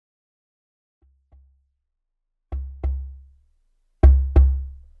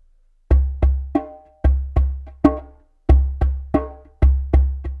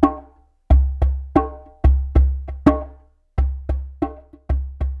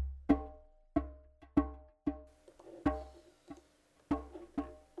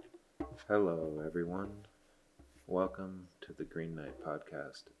Hello, everyone. Welcome to the Green Knight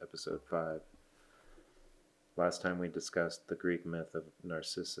Podcast, Episode 5. Last time we discussed the Greek myth of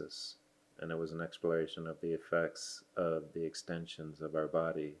Narcissus, and it was an exploration of the effects of the extensions of our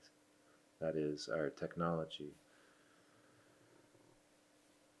bodies, that is, our technology.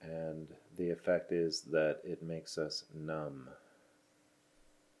 And the effect is that it makes us numb.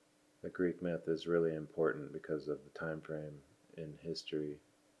 The Greek myth is really important because of the time frame in history.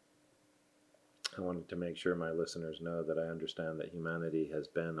 I wanted to make sure my listeners know that I understand that humanity has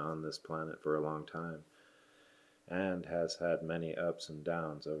been on this planet for a long time and has had many ups and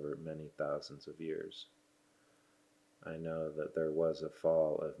downs over many thousands of years. I know that there was a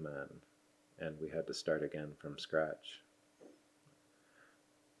fall of man, and we had to start again from scratch.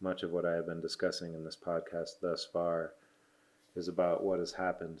 Much of what I have been discussing in this podcast thus far is about what has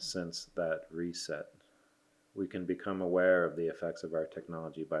happened since that reset. We can become aware of the effects of our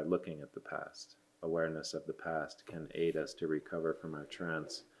technology by looking at the past. Awareness of the past can aid us to recover from our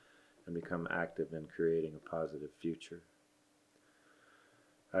trance and become active in creating a positive future.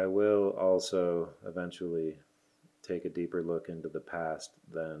 I will also eventually take a deeper look into the past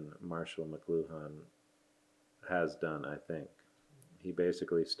than Marshall McLuhan has done, I think. He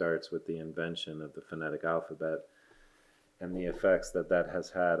basically starts with the invention of the phonetic alphabet and the effects that that has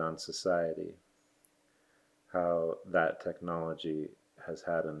had on society, how that technology has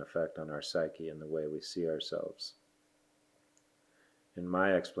had an effect on our psyche and the way we see ourselves. In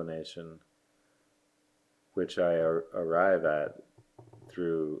my explanation, which I arrive at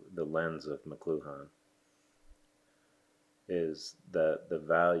through the lens of McLuhan, is that the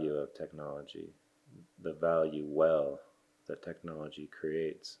value of technology, the value well that technology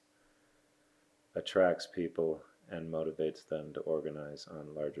creates, attracts people and motivates them to organize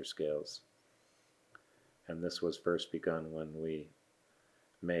on larger scales. And this was first begun when we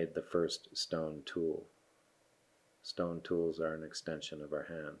made the first stone tool. Stone tools are an extension of our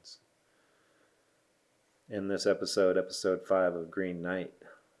hands. In this episode 5 of Green Knight,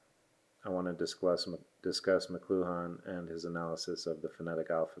 I want to discuss McLuhan and his analysis of the phonetic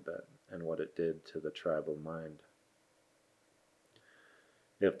alphabet and what it did to the tribal mind.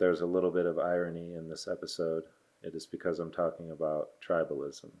 If there's a little bit of irony in this episode, it is because I'm talking about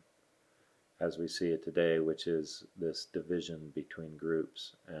tribalism, as we see it today, which is this division between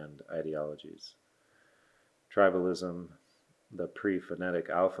groups and ideologies. Tribalism, the pre-phonetic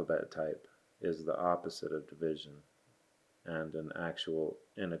alphabet type, is the opposite of division and an actual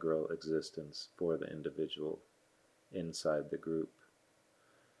integral existence for the individual inside the group.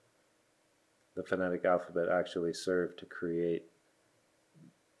 The phonetic alphabet actually served to create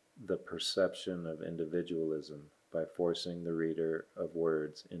the perception of individualism by forcing the reader of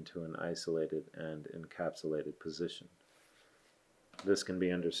words into an isolated and encapsulated position. This can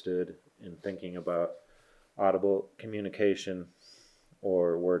be understood in thinking about audible communication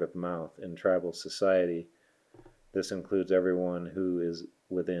or word of mouth. In tribal society, this includes everyone who is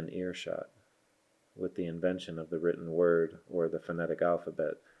within earshot. With the invention of the written word or the phonetic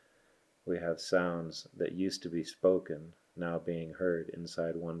alphabet, we have sounds that used to be spoken now being heard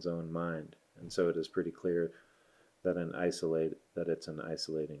inside one's own mind, and so it is pretty clear that it's an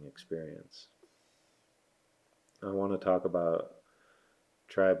isolating experience. I want to talk about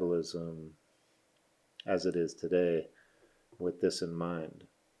tribalism as it is today with this in mind,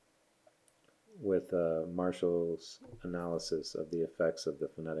 with Marshall's analysis of the effects of the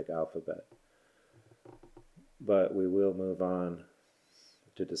phonetic alphabet. But we will move on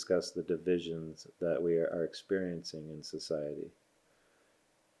to discuss the divisions that we are experiencing in society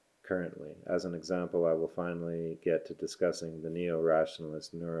currently. As an example, I will finally get to discussing the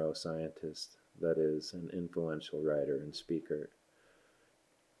neo-rationalist neuroscientist that is an influential writer and speaker.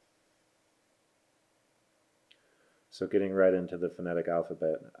 So getting right into the phonetic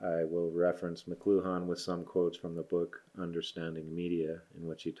alphabet, I will reference McLuhan with some quotes from the book Understanding Media, in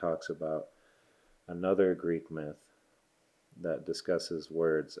which he talks about another Greek myth that discusses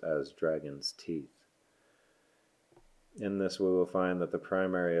words as dragon's teeth. In this, we will find that the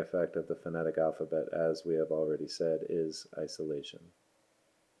primary effect of the phonetic alphabet, as we have already said, is isolation,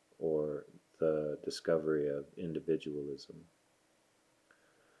 or the discovery of individualism.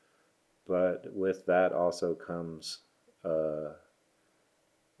 But with that also comes a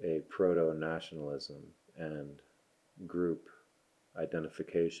proto-nationalism and group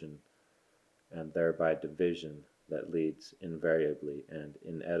identification, and thereby division that leads invariably and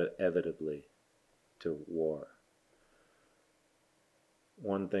inevitably to war.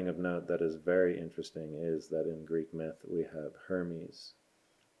 One thing of note that is very interesting is that in Greek myth we have Hermes,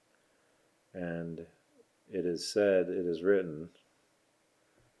 and it is said, it is written,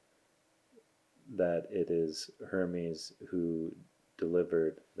 that it is Hermes who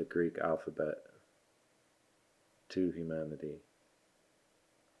delivered the Greek alphabet to humanity.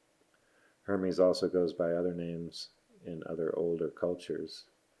 Hermes also goes by other names in other older cultures.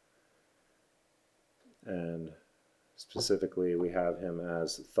 And specifically, we have him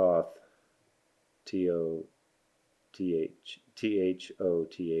as Thoth, Thoth,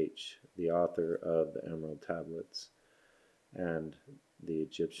 the author of the Emerald Tablets, and the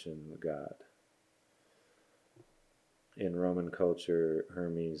Egyptian god. In Roman culture,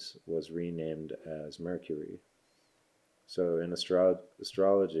 Hermes was renamed as Mercury. So in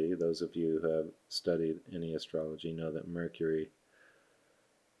astrology, those of you who have studied any astrology know that Mercury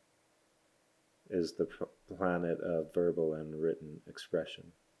is the planet of verbal and written expression,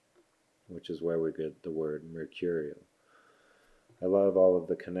 which is where we get the word mercurial. I love all of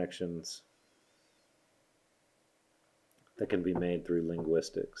the connections that can be made through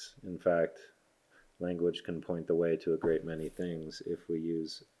linguistics. In fact, language can point the way to a great many things if we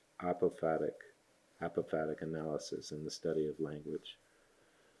use apophatic analysis in the study of language.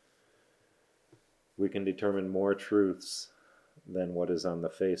 We can determine more truths than what is on the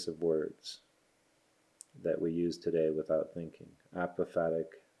face of words that we use today without thinking. Apophatic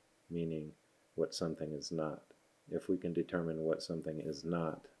meaning what something is not. If we can determine what something is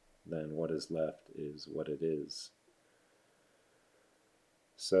not, then what is left is what it is.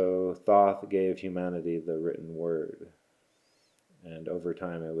 So Thoth gave humanity the written word, and over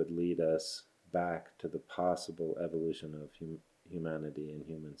time it would lead us back to the possible evolution of humanity and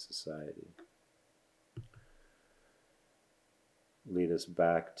human society. Lead us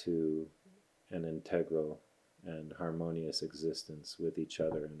back to an integral and harmonious existence with each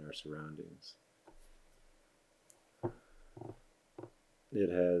other and our surroundings. It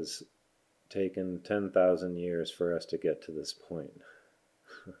has taken 10,000 years for us to get to this point.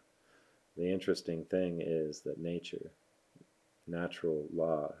 The interesting thing is that nature, natural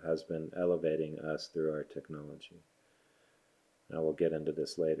law, has been elevating us through our technology. Now we'll get into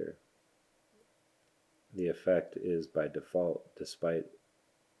this later. The effect is by default, despite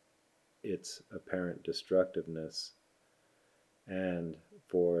its apparent destructiveness and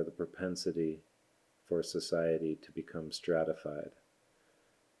for the propensity for society to become stratified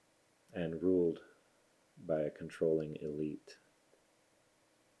and ruled by a controlling elite.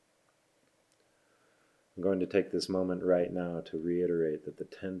 I'm going to take this moment right now to reiterate that the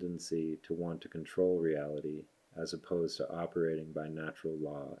tendency to want to control reality as opposed to operating by natural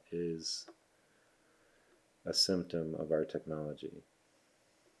law is a symptom of our technology.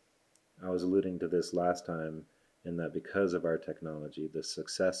 I was alluding to this last time in that because of our technology, the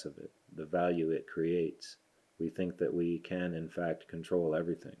success of it, the value it creates, we think that we can in fact control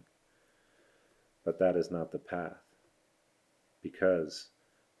everything. But that is not the path, because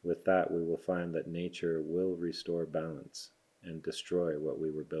with that we will find that nature will restore balance and destroy what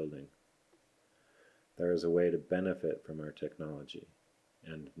we were building. There is a way to benefit from our technology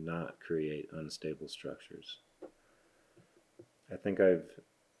and not create unstable structures. I think I've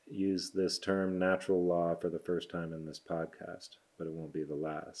used this term natural law for the first time in this podcast, but it won't be the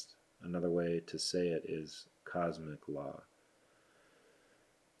last. Another way to say it is cosmic law.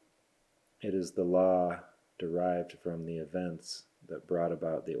 It is the law derived from the events that brought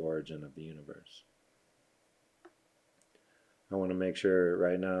about the origin of the universe. I want to make sure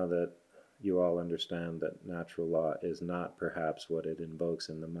right now that you all understand that natural law is not perhaps what it invokes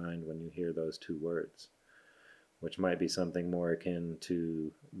in the mind when you hear those two words, which might be something more akin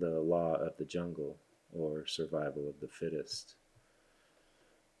to the law of the jungle or survival of the fittest.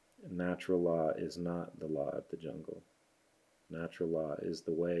 Natural law is not the law of the jungle. Natural law is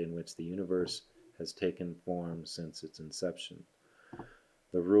the way in which the universe has taken form since its inception,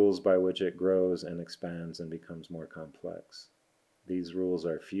 the rules by which it grows and expands and becomes more complex. These rules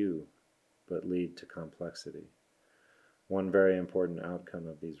are few, but lead to complexity. One very important outcome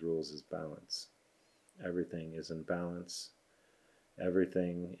of these rules is balance. Everything is in balance.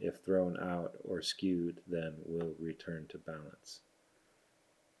 Everything, if thrown out or skewed, then will return to balance.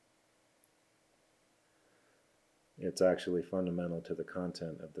 It's actually fundamental to the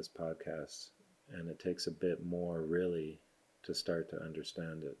content of this podcast, and it takes a bit more really to start to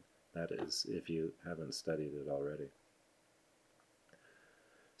understand it. That is, if you haven't studied it already.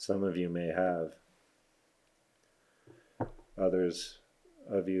 Some of you may have. Others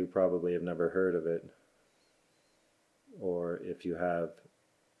of you probably have never heard of it, or if you have,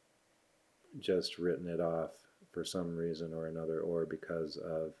 just written it off for some reason or another, or because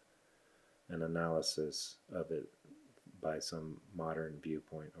of an analysis of it by some modern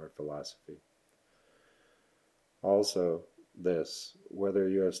viewpoint or philosophy. Also, this, whether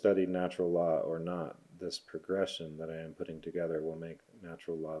you have studied natural law or not, this progression that I am putting together will make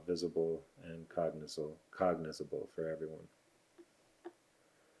natural law visible and cognizable for everyone.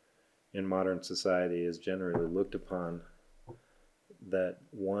 In modern society, it is generally looked upon that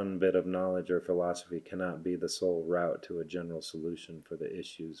one bit of knowledge or philosophy cannot be the sole route to a general solution for the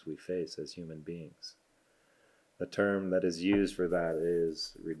issues we face as human beings. The term that is used for that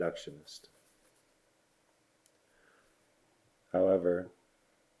is reductionist. However,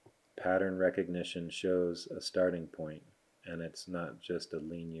 pattern recognition shows a starting point, and it's not just a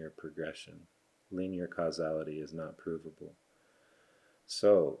linear progression. Linear causality is not provable.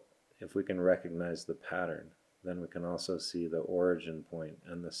 So, if we can recognize the pattern, then we can also see the origin point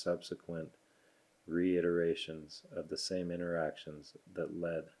and the subsequent reiterations of the same interactions that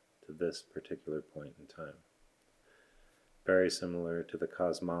led to this particular point in time. Very similar to the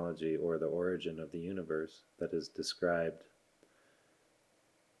cosmology or the origin of the universe that is described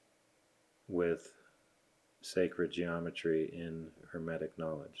with sacred geometry in Hermetic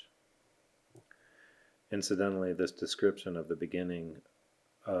knowledge. Incidentally, this description of the beginning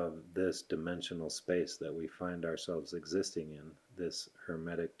of this dimensional space that we find ourselves existing in, this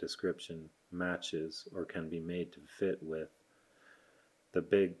Hermetic description, matches or can be made to fit with the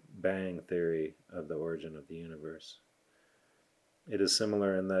Big Bang theory of the origin of the universe. It is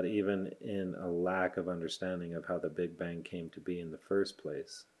similar in that even in a lack of understanding of how the Big Bang came to be in the first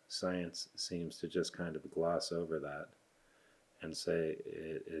place, science seems to just kind of gloss over that and say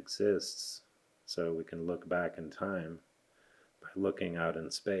it exists so we can look back in time by looking out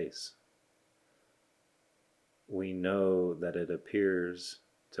in space. We know that it appears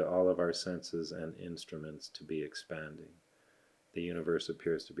to all of our senses and instruments to be expanding. The universe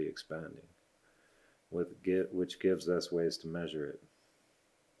appears to be expanding, which gives us ways to measure it.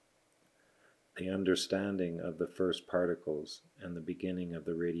 The understanding of the first particles and the beginning of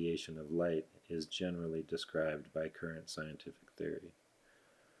the radiation of light is generally described by current scientific theory.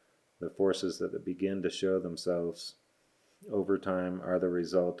 The forces that begin to show themselves over time are the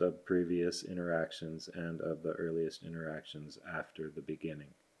result of previous interactions and of the earliest interactions after the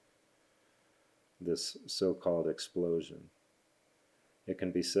beginning, this so-called explosion. It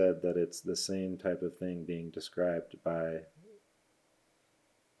can be said that it's the same type of thing being described by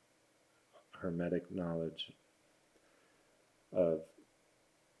Hermetic knowledge of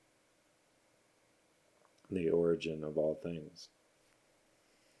the origin of all things,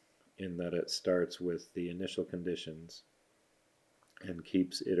 in that it starts with the initial conditions and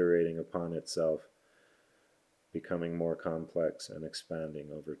keeps iterating upon itself, becoming more complex and expanding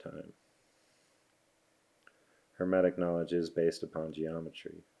over time. Hermetic knowledge is based upon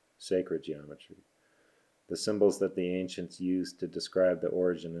geometry, sacred geometry. The symbols that the ancients used to describe the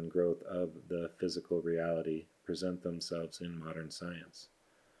origin and growth of the physical reality present themselves in modern science.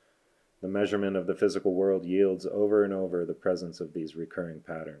 The measurement of the physical world yields over and over the presence of these recurring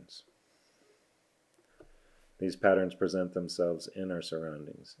patterns. These patterns present themselves in our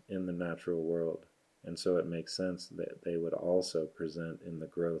surroundings, in the natural world, and so it makes sense that they would also present in the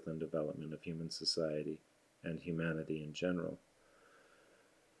growth and development of human society and humanity in general.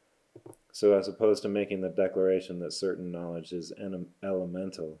 So as opposed to making the declaration that certain knowledge is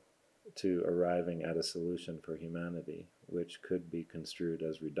elemental to arriving at a solution for humanity, which could be construed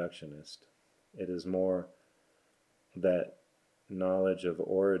as reductionist, it is more that knowledge of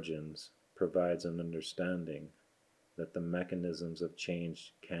origins provides an understanding that the mechanisms of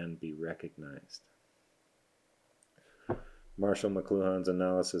change can be recognized. Marshall McLuhan's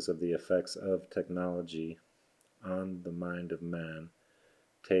analysis of the effects of technology on the mind of man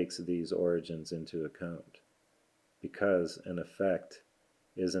takes these origins into account, because an effect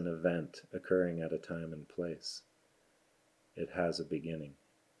is an event occurring at a time and place. It has a beginning.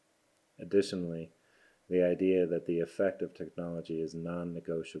 Additionally, the idea that the effect of technology is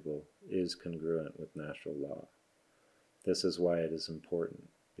non-negotiable is congruent with natural law. This is why it is important,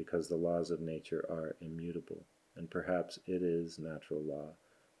 because the laws of nature are immutable, and perhaps it is natural law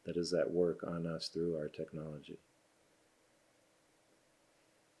that is at work on us through our technology.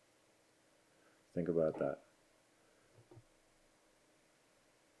 Think about that.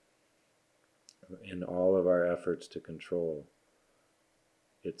 In all of our efforts to control,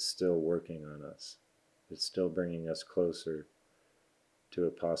 it's still working on us. It's still bringing us closer to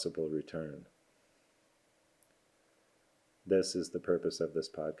a possible return. This is the purpose of this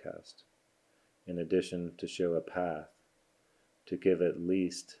podcast. In addition to show a path, to give at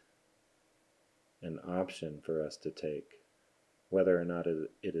least an option for us to take. Whether or not it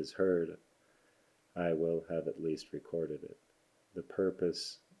is heard, I will have at least recorded it. The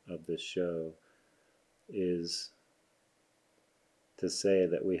purpose of this show is to say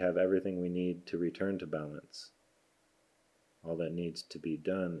that we have everything we need to return to balance. All that needs to be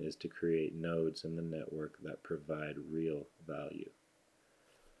done is to create nodes in the network that provide real value.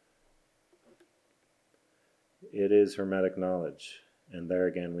 It is Hermetic knowledge, and there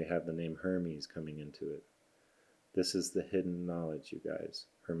again we have the name Hermes coming into it. This is the hidden knowledge, you guys,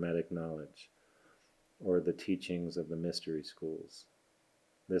 Hermetic knowledge, or the teachings of the mystery schools.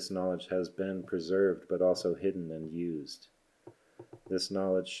 This knowledge has been preserved but also hidden and used. This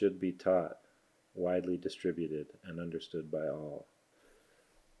knowledge should be taught, widely distributed, and understood by all.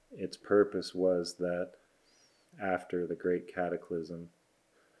 Its purpose was that after the great cataclysm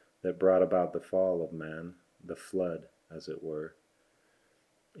that brought about the fall of man, the flood, as it were,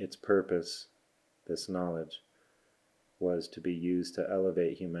 its purpose, this knowledge, was to be used to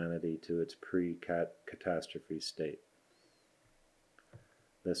elevate humanity to its pre-catastrophe state.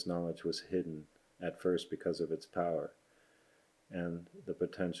 This knowledge was hidden, at first because of its power and the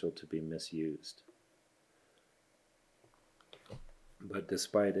potential to be misused. But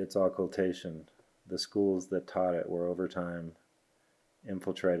despite its occultation, the schools that taught it were over time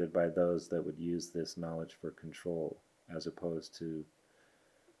infiltrated by those that would use this knowledge for control, as opposed to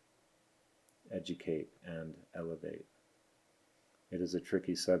educate and elevate. It is a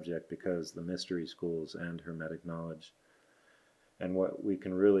tricky subject because the mystery schools and Hermetic knowledge and what we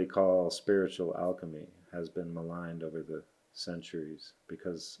can really call spiritual alchemy has been maligned over the centuries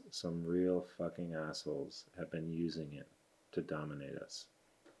because some real fucking assholes have been using it to dominate us.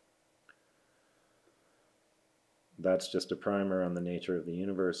 That's just a primer on the nature of the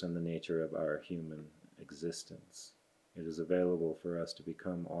universe and the nature of our human existence. It is available for us to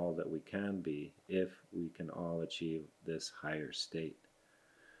become all that we can be if we can all achieve this higher state.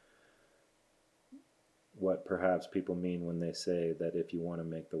 What perhaps people mean when they say that if you want to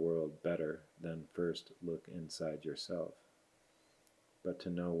make the world better, then first look inside yourself. But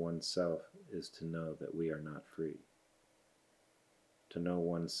to know oneself is to know that we are not free. To know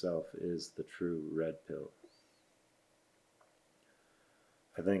oneself is the true red pill.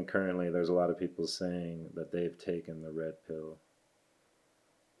 I think currently there's a lot of people saying that they've taken the red pill.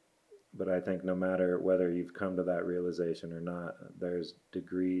 But I think no matter whether you've come to that realization or not, there's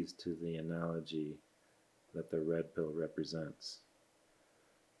degrees to the analogy that the red pill represents.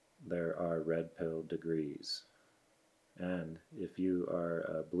 There are red pill degrees. And if you are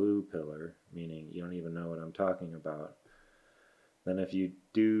a blue pillar, meaning you don't even know what I'm talking about, then if you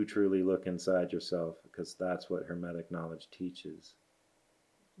do truly look inside yourself, because that's what Hermetic knowledge teaches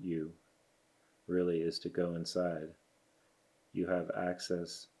you, really is to go inside. You have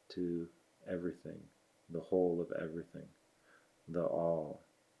access to everything, the whole of everything, the all,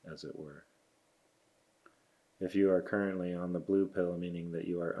 as it were. If you are currently on the blue pill, meaning that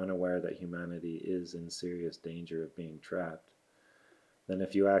you are unaware that humanity is in serious danger of being trapped, then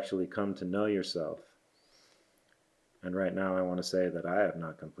if you actually come to know yourself, and right now I want to say that I have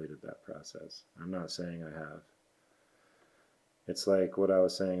not completed that process. I'm not saying I have. It's like what I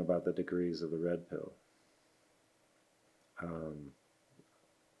was saying about the degrees of the red pill.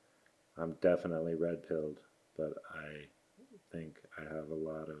 I'm definitely red-pilled, but I think I have a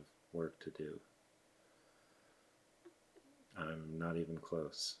lot of work to do. I'm not even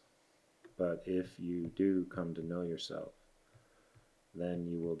close. But if you do come to know yourself, then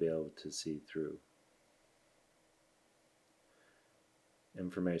you will be able to see through.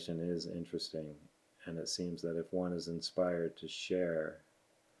 Information is interesting, and it seems that if one is inspired to share,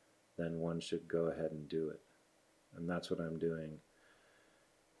 then one should go ahead and do it. And that's what I'm doing.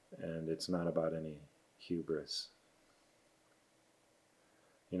 And it's not about any hubris.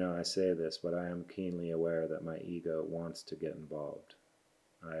 You know, I say this, but I am keenly aware that my ego wants to get involved.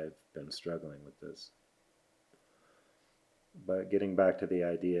 I've been struggling with this. But getting back to the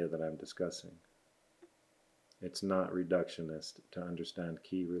idea that I'm discussing, it's not reductionist to understand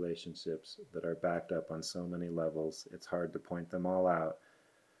key relationships that are backed up on so many levels. It's hard to point them all out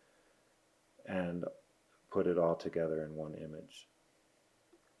and put it all together in one image.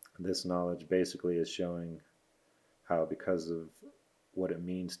 This knowledge basically is showing how, because of what it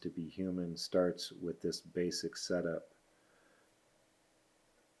means to be human, starts with this basic setup.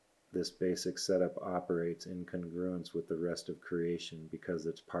 This basic setup operates in congruence with the rest of creation because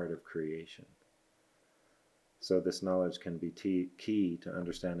it's part of creation. So this knowledge can be key to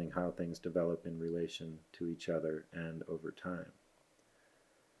understanding how things develop in relation to each other and over time.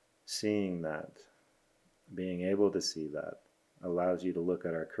 Seeing that, being able to see that, allows you to look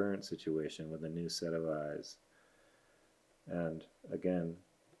at our current situation with a new set of eyes. And again,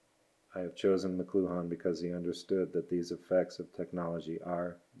 I have chosen McLuhan because he understood that these effects of technology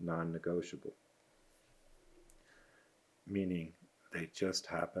are non-negotiable. Meaning They just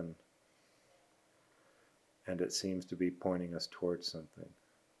happen, and it seems to be pointing us towards something.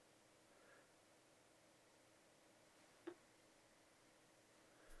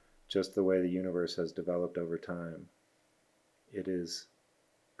 Just the way the universe has developed over time, it is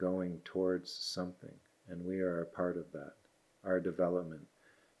going towards something, and we are a part of that. Our development,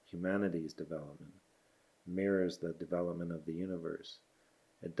 humanity's development, mirrors the development of the universe.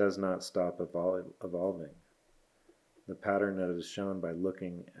 It does not stop evolving. The pattern that is shown by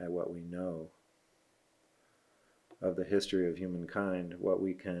looking at what we know of the history of humankind, what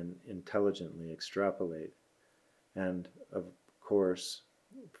we can intelligently extrapolate, and of course,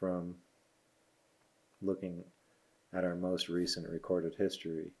 from looking at our most recent recorded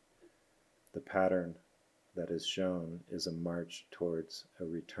history, the pattern that is shown is a march towards a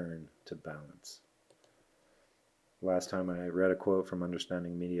return to balance. Last time I read a quote from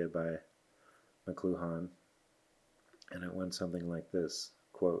Understanding Media by McLuhan, and it went something like this,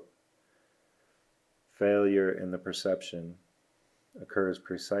 quote, "Failure in the perception occurs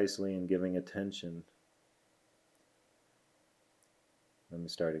precisely in giving attention." Let me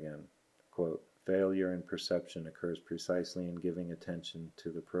start again. Quote, "Failure in perception occurs precisely in giving attention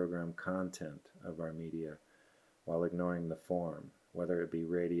to the program content of our media while ignoring the form, whether it be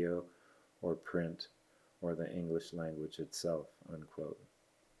radio or print or the English language itself," unquote.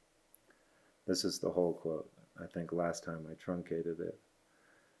 This is the whole quote. I think last time I truncated it.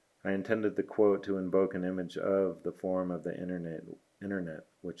 I intended the quote to invoke an image of the form of the internet,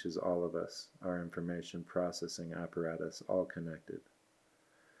 which is all of us, our information processing apparatus, all connected,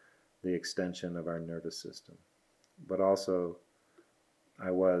 the extension of our nervous system. But also, I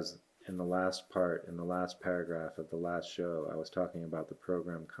was, in the last paragraph of the last show, I was talking about the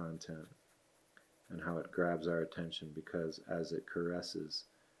program content and how it grabs our attention because as it caresses,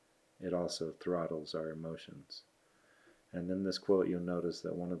 it also throttles our emotions. And in this quote, you'll notice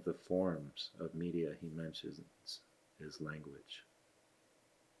that one of the forms of media he mentions is language.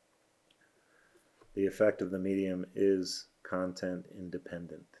 The effect of the medium is content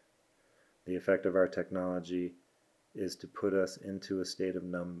independent. The effect of our technology is to put us into a state of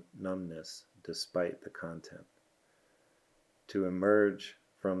numbness despite the content. To emerge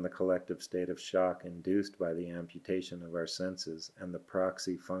from the collective state of shock induced by the amputation of our senses and the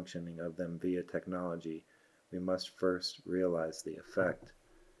proxy functioning of them via technology, we must first realize the effect.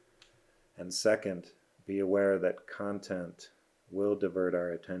 And second, be aware that content will divert our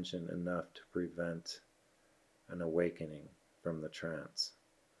attention enough to prevent an awakening from the trance.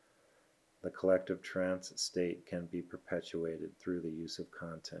 The collective trance state can be perpetuated through the use of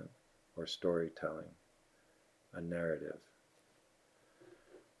content or storytelling, a narrative.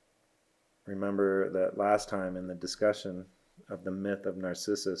 Remember that last time in the discussion of the myth of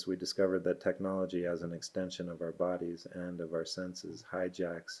Narcissus, we discovered that technology as an extension of our bodies and of our senses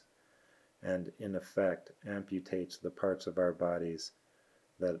hijacks and, in effect, amputates the parts of our bodies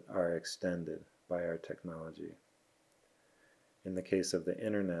that are extended by our technology. In the case of the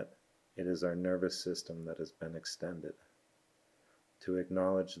internet, it is our nervous system that has been extended. To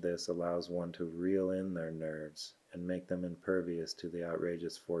acknowledge this allows one to reel in their nerves and make them impervious to the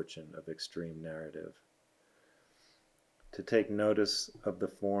outrageous fortune of extreme narrative. To take notice of the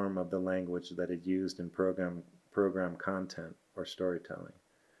form of the language that is used in program content or storytelling.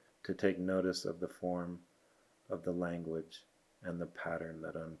 To take notice of the form of the language and the pattern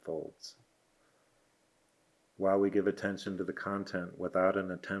that unfolds. While we give attention to the content without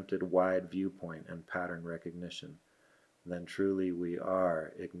an attempted wide viewpoint and pattern recognition, then truly we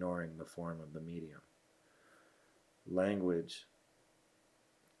are ignoring the form of the medium. Language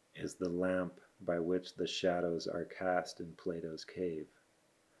is the lamp by which the shadows are cast in Plato's cave.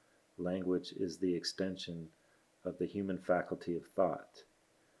 Language is the extension of the human faculty of thought,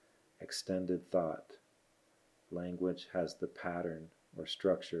 extended thought. Language has the pattern or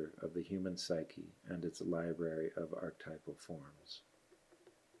structure of the human psyche and its library of archetypal forms.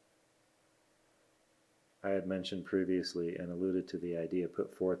 I had mentioned previously and alluded to the idea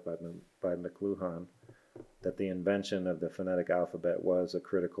put forth by McLuhan that the invention of the phonetic alphabet was a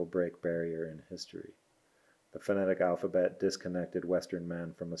critical break barrier in history. The phonetic alphabet disconnected Western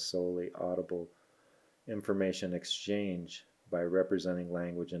man from a solely audible information exchange by representing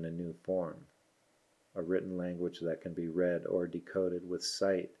language in a new form, a written language that can be read or decoded with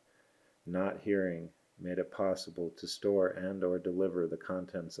sight, not hearing, made it possible to store and or deliver the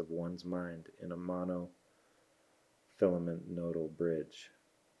contents of one's mind in a monofilament nodal bridge.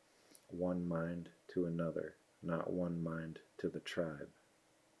 One mind to another, not one mind to the tribe.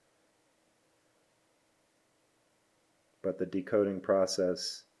 But the decoding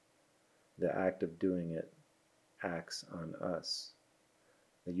process, the act of doing it, acts on us.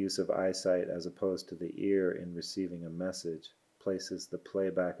 The use of eyesight as opposed to the ear in receiving a message places the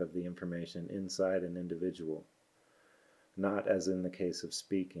playback of the information inside an individual, not as in the case of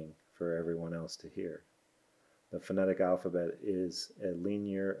speaking for everyone else to hear. The phonetic alphabet is a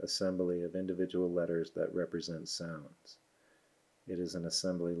linear assembly of individual letters that represent sounds. It is an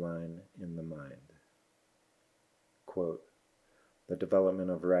assembly line in the mind. Quote, the development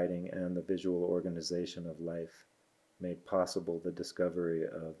of writing and the visual organization of life made possible the discovery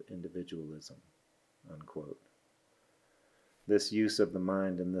of individualism. Unquote. This use of the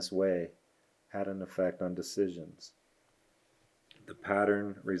mind in this way had an effect on decisions. The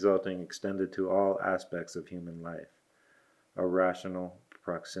pattern resulting extended to all aspects of human life, a relational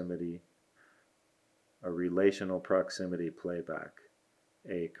proximity playback,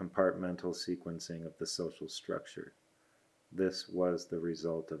 a compartmental sequencing of the social structure. This was the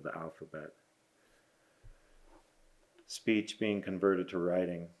result of the alphabet. Speech being converted to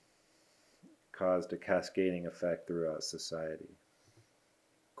writing caused a cascading effect throughout society.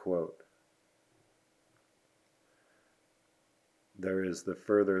 Quote, there is the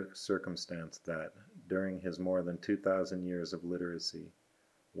further circumstance that, during his more than 2,000 years of literacy,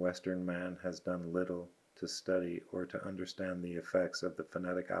 Western man has done little to study or to understand the effects of the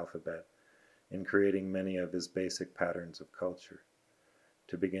phonetic alphabet in creating many of his basic patterns of culture.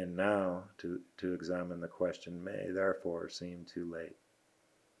 To begin now to examine the question may, therefore, seem too late.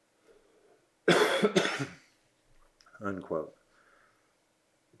 Unquote.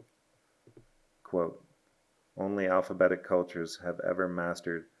 Quote, only alphabetic cultures have ever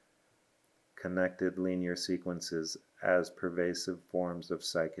mastered connected linear sequences as pervasive forms of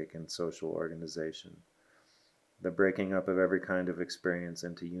psychic and social organization. The breaking up of every kind of experience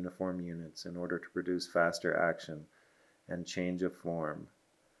into uniform units in order to produce faster action and change of form,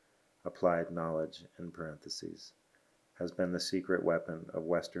 applied knowledge in parentheses, has been the secret weapon of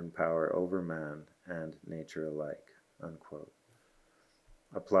Western power over man and nature alike. Unquote.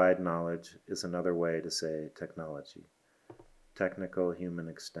 Applied knowledge is another way to say technology, technical human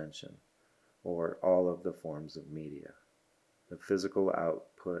extension, or all of the forms of media. The physical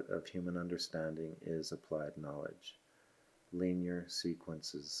output of human understanding is applied knowledge, linear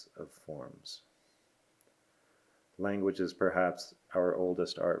sequences of forms. Language is perhaps our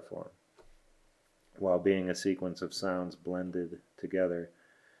oldest art form. While being a sequence of sounds blended together,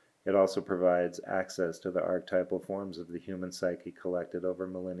 it also provides access to the archetypal forms of the human psyche collected over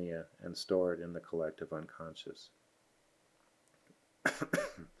millennia and stored in the collective unconscious.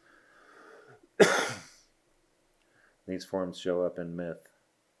 These forms show up in myth,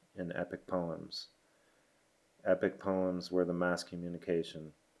 in epic poems. Epic poems were the mass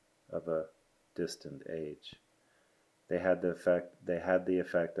communication of a distant age. They had the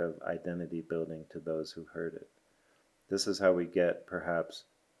effect of identity building to those who heard it. This is how we get, perhaps,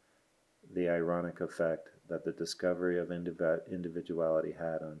 the ironic effect that the discovery of individuality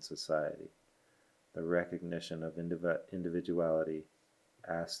had on society. The recognition of individuality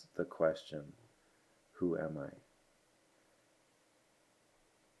asked the question, who am I?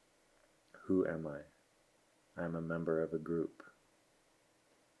 Who am I? I'm a member of a group.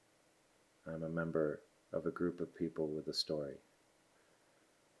 I'm a member of a group of people with a story.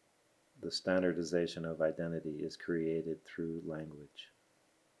 The standardization of identity is created through language.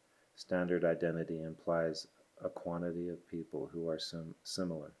 Standard identity implies a quantity of people who are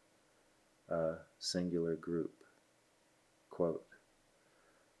similar, a singular group. Quote,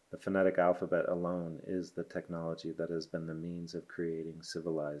 the phonetic alphabet alone is the technology that has been the means of creating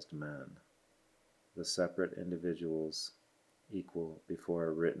civilized man. The separate individuals equal before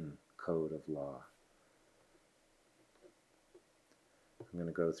a written code of law. I'm going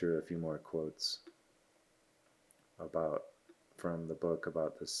to go through a few more quotes from the book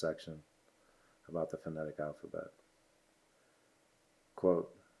about this section, about the phonetic alphabet.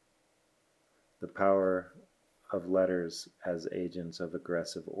 Quote, the power of letters as agents of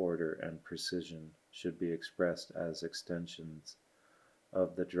aggressive order and precision should be expressed as extensions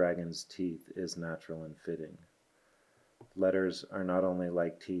of the dragon's teeth is natural and fitting. Letters are not only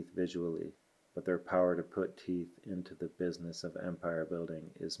like teeth visually, but their power to put teeth into the business of empire building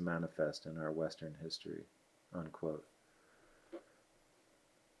is manifest in our Western history. Unquote.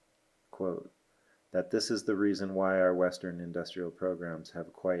 Quote, that this is the reason why our Western industrial programs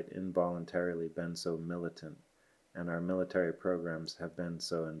have quite involuntarily been so militant, and our military programs have been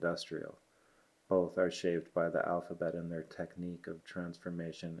so industrial. Both are shaped by the alphabet and their technique of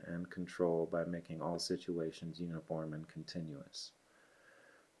transformation and control by making all situations uniform and continuous.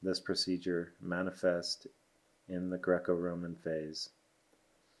 This procedure manifests in the Greco-Roman phase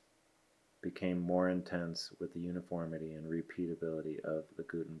became more intense with the uniformity and repeatability of the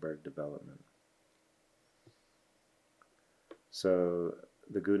Gutenberg development. So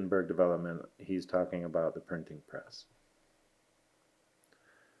the Gutenberg development, he's talking about the printing press.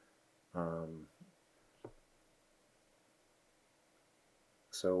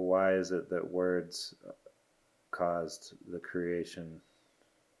 So why is it that words caused the creation?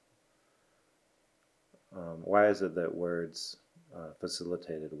 Why is it that words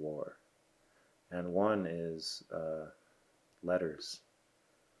facilitated war? And one is letters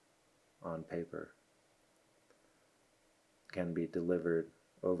on paper can be delivered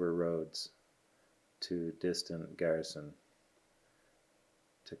over roads to distant garrison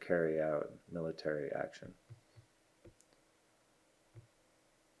to carry out military action.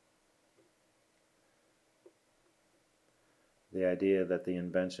 The idea that the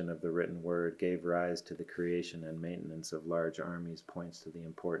invention of the written word gave rise to the creation and maintenance of large armies points to the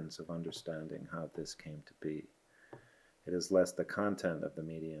importance of understanding how this came to be. It is less the content of the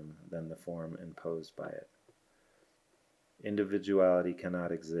medium than the form imposed by it. Individuality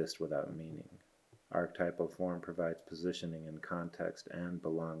cannot exist without meaning. Archetypal form provides positioning in context and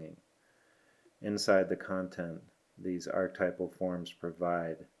belonging. Inside the content, these archetypal forms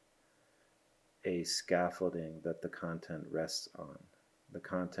provide a scaffolding that the content rests on. The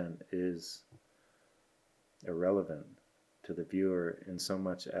content is irrelevant to the viewer in so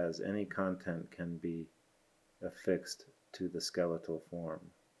much as any content can be affixed to the skeletal form,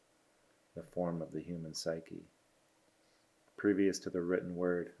 the form of the human psyche. Previous to the written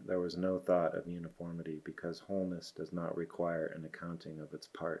word, there was no thought of uniformity because wholeness does not require an accounting of its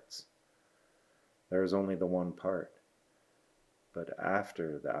parts. There is only the one part. But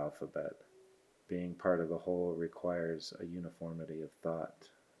after the alphabet, being part of the whole requires a uniformity of thought.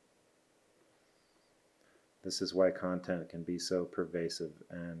 This is why content can be so pervasive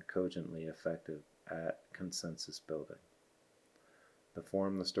and cogently effective at consensus building. The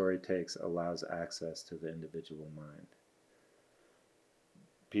form the story takes allows access to the individual mind.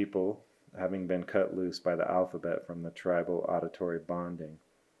 People, having been cut loose by the alphabet from the tribal auditory bonding,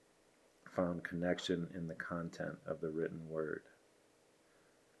 found connection in the content of the written word.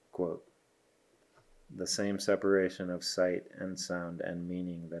 Quote, "The same separation of sight and sound and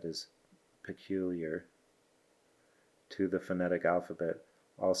meaning that is peculiar to the phonetic alphabet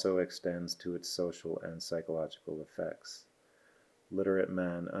also extends to its social and psychological effects. Literate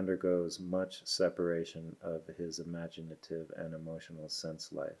man undergoes much separation of his imaginative and emotional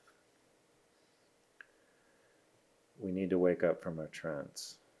sense life. We need to wake up from our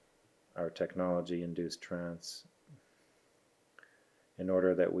trance, our technology-induced trance, in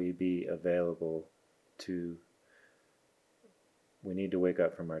order that we be available to, we need to wake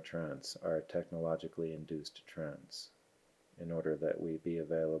up from our trance, our technologically induced trance, in order that we be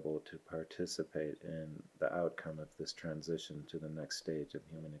available to participate in the outcome of this transition to the next stage of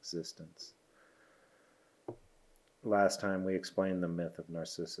human existence. Last time we explained the myth of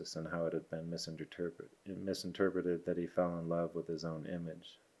Narcissus and how it had been misinterpreted that he fell in love with his own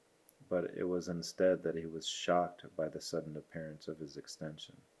image, but it was instead that he was shocked by the sudden appearance of his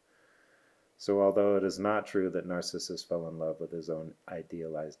extension. So although it is not true that Narcissus fell in love with his own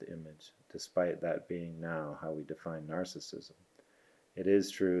idealized image, despite that being now how we define narcissism, it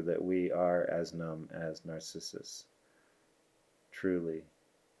is true that we are as numb as Narcissus, truly,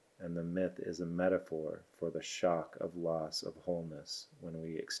 and the myth is a metaphor for the shock of loss of wholeness when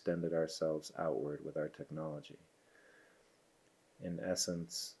we extended ourselves outward with our technology. In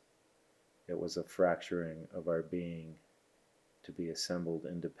essence, it was a fracturing of our being to be assembled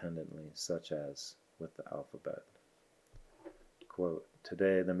independently, such as with the alphabet. Quote,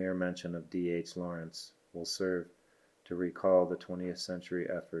 "Today, the mere mention of D.H. Lawrence will serve to recall the 20th century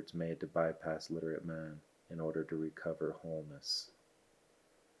efforts made to bypass literate man in order to recover wholeness."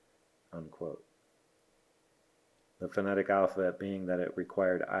 Unquote. The phonetic alphabet, being that it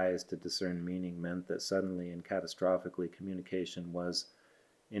required eyes to discern meaning, meant that suddenly and catastrophically communication was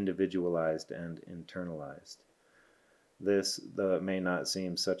individualized and internalized. This, though it may not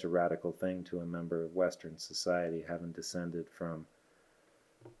seem such a radical thing to a member of Western society having descended from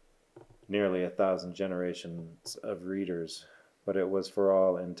nearly 1,000 generations of readers, but it was for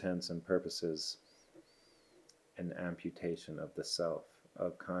all intents and purposes an amputation of the self,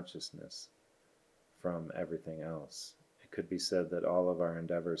 of consciousness, from everything else. It could be said that all of our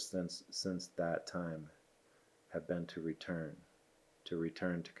endeavors since that time have been to return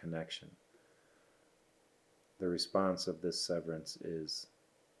to connection. The response of this severance is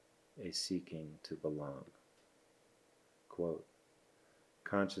a seeking to belong. Quote,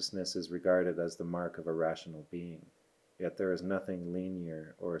 "Consciousness is regarded as the mark of a rational being. yet there is nothing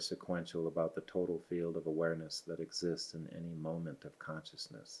linear or sequential about the total field of awareness that exists in any moment of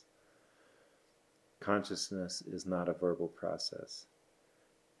consciousness. Consciousness is not a verbal process,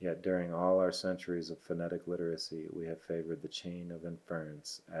 yet during all our centuries of phonetic literacy, we have favored the chain of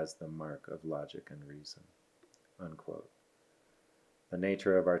inference as the mark of logic and reason." Unquote. The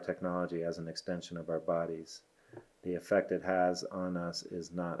nature of our technology as an extension of our bodies, the effect it has on us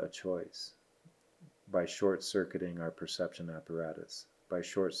is not a choice. By short-circuiting our perception apparatus, by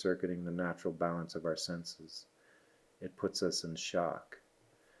short-circuiting the natural balance of our senses, it puts us in shock.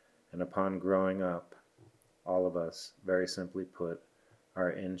 And upon growing up, all of us, very simply put,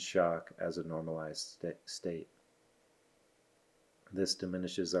 are in shock as a normalized state. This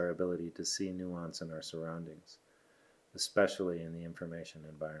diminishes our ability to see nuance in our surroundings, especially in the information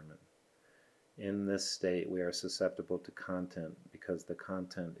environment. In this state, we are susceptible to content because the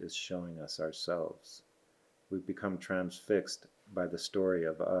content is showing us ourselves. We become transfixed by the story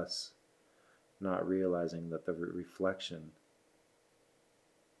of us, not realizing that the reflection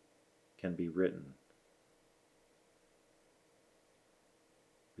can be written.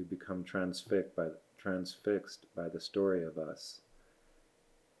 We become transfixed by the story of us,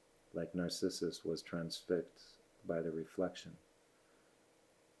 like Narcissus was transfixed by the reflection.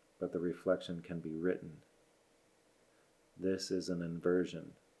 But the reflection can be written. This is an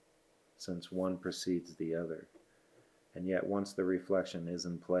inversion, since one precedes the other. And yet once the reflection is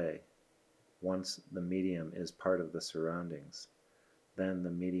in play, once the medium is part of the surroundings, then the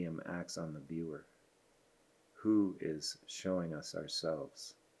medium acts on the viewer. Who is showing us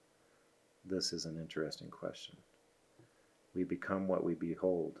ourselves? This is an interesting question. We become what we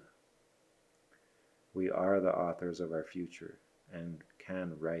behold. We are the authors of our future and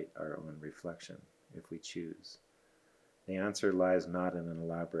can write our own reflection if we choose. The answer lies not in an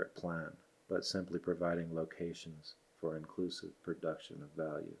elaborate plan, but simply providing locations for inclusive production of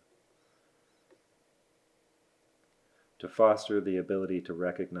value. To foster the ability to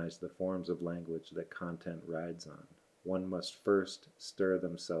recognize the forms of language that content rides on, one must first stir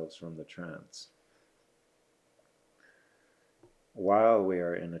themselves from the trance. While we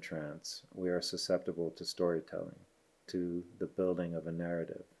are in a trance, we are susceptible to storytelling, to the building of a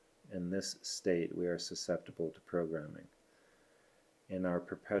narrative. In this state, we are susceptible to programming. In our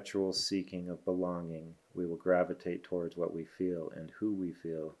perpetual seeking of belonging, we will gravitate towards what we feel, and who we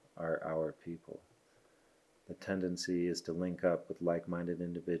feel are our people. The tendency is to link up with like-minded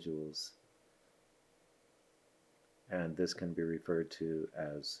individuals, and this can be referred to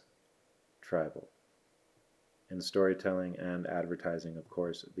as tribal. In storytelling and advertising, of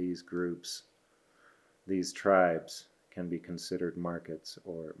course, these groups, these tribes, can be considered markets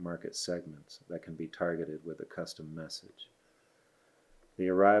or market segments that can be targeted with a custom message. The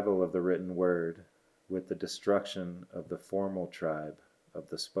arrival of the written word with the destruction of the formal tribe of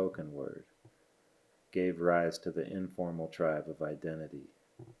the spoken word gave rise to the informal tribe of identity.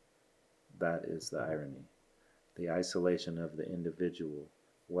 That is the irony. The isolation of the individual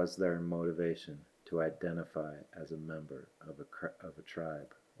was their motivation to identify as a member of a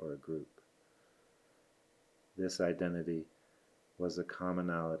tribe or a group. This identity was a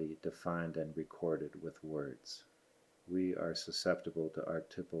commonality defined and recorded with words. We are susceptible to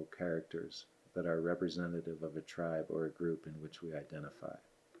archetypal characters that are representative of a tribe or a group in which we identify.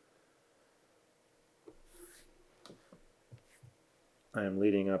 I am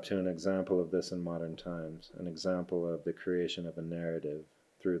leading up to an example of this in modern times, an example of the creation of a narrative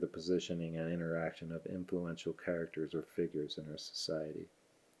through the positioning and interaction of influential characters or figures in our society.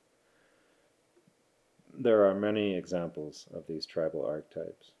 There are many examples of these tribal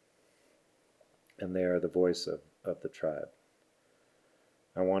archetypes, and they are the voice of the tribe.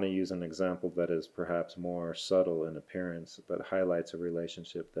 I want to use an example that is perhaps more subtle in appearance, but highlights a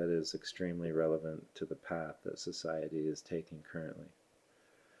relationship that is extremely relevant to the path that society is taking currently.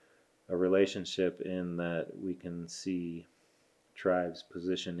 A relationship in that we can see tribes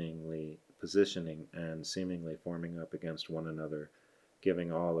positioning and seemingly forming up against one another,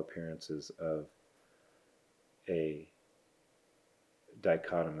 giving all appearances of a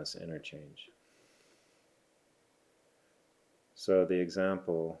dichotomous interchange. So the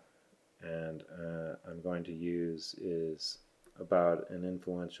example I'm going to use is about an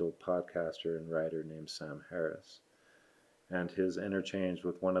influential podcaster and writer named Sam Harris, and his interchange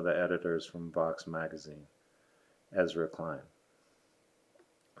with one of the editors from Vox magazine, Ezra Klein.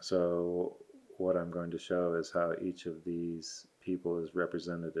 So what I'm going to show is how each of these people is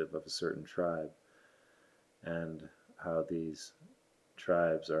representative of a certain tribe, and how these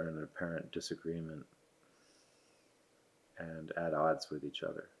tribes are in apparent disagreement and at odds with each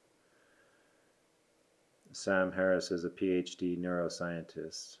other. Sam Harris is a PhD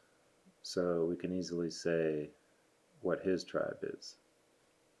neuroscientist, so we can easily say what his tribe is.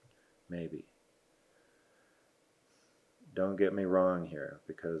 Maybe. Don't get me wrong here,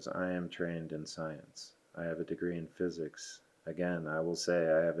 because I am trained in science. I have a degree in physics. Again, I will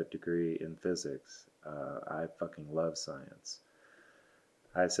say I have a degree in physics. I fucking love science.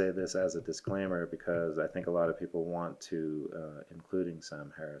 I say this as a disclaimer because I think a lot of people want to, including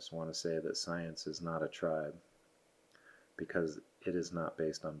Sam Harris, want to say that science is not a tribe because it is not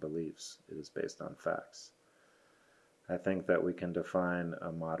based on beliefs. It is based on facts. I think that we can define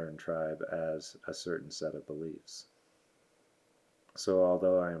a modern tribe as a certain set of beliefs. So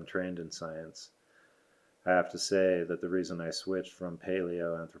although I am trained in science, I have to say that the reason I switched from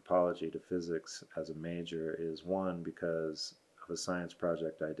paleoanthropology to physics as a major is, one, because of a science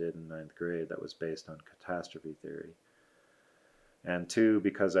project I did in 9th grade that was based on catastrophe theory, and two,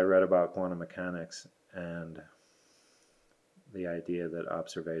 because I read about quantum mechanics and the idea that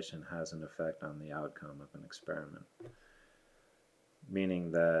observation has an effect on the outcome of an experiment,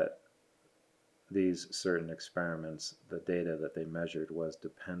 meaning that these certain experiments, the data that they measured was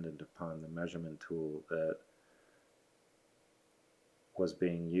dependent upon the measurement tool that was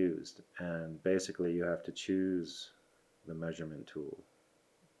being used. And basically you have to choose the measurement tool.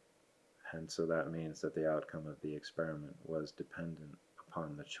 And so that means that the outcome of the experiment was dependent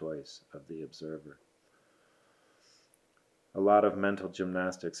upon the choice of the observer. A lot of mental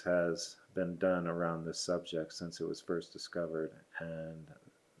gymnastics has been done around this subject since it was first discovered, and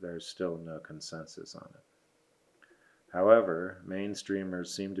there's still no consensus on it. However, mainstreamers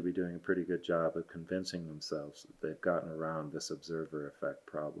seem to be doing a pretty good job of convincing themselves that they've gotten around this observer effect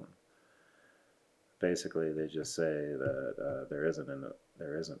problem. Basically, they just say that there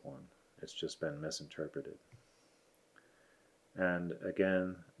isn't one. It's just been misinterpreted. And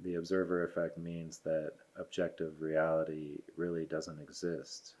again, the observer effect means that objective reality really doesn't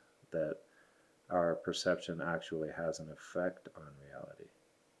exist, that our perception actually has an effect on reality.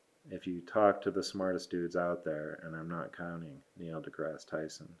 If you talk to the smartest dudes out there, and I'm not counting Neil deGrasse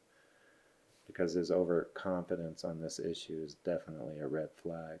Tyson, because his overconfidence on this issue is definitely a red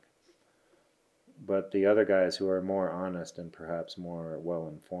flag. But the other guys who are more honest and perhaps more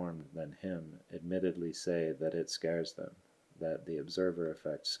well-informed than him admittedly say that it scares them, that the observer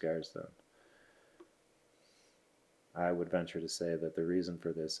effect scares them. I would venture to say that the reason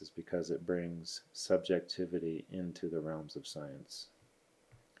for this is because it brings subjectivity into the realms of science.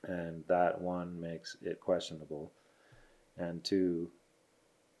 And that, one, makes it questionable, and two,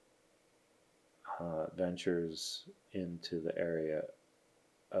 ventures into the area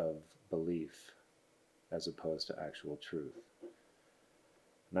of belief as opposed to actual truth.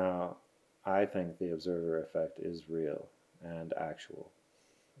 Now, I think the observer effect is real and actual.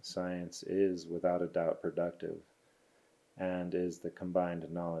 Science is without a doubt productive and is the combined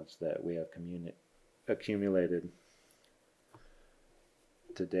knowledge that we have accumulated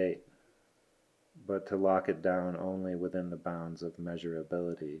to date. But to lock it down only within the bounds of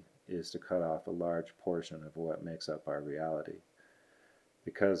measurability is to cut off a large portion of what makes up our reality.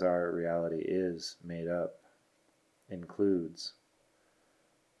 Because our reality is made up, includes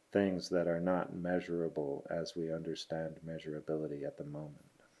things that are not measurable as we understand measurability at the moment.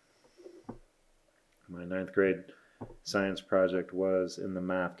 My 9th grade science project was in the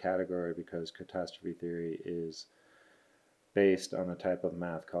math category because catastrophe theory is based on a type of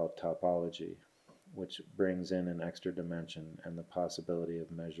math called topology, which brings in an extra dimension and the possibility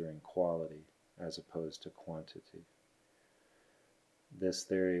of measuring quality as opposed to quantity. This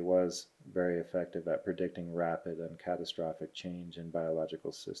theory was very effective at predicting rapid and catastrophic change in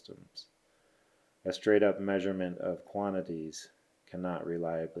biological systems. A straight-up measurement of quantities cannot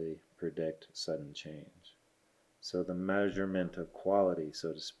reliably predict sudden change. So the measurement of quality,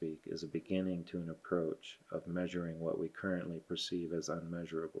 so to speak, is a beginning to an approach of measuring what we currently perceive as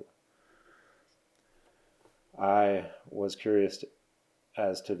unmeasurable. I was curious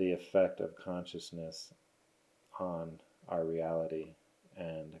as to the effect of consciousness on our reality,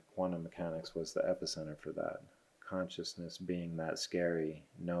 and quantum mechanics was the epicenter for that. Consciousness being that scary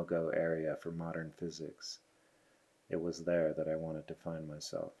no-go area for modern physics. It was there that I wanted to find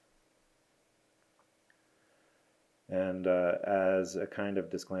myself. And as a kind of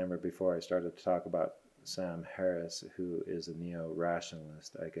disclaimer before I started to talk about Sam Harris, who is a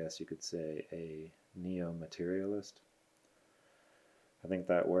neo-rationalist, I guess you could say a neo-materialist. I think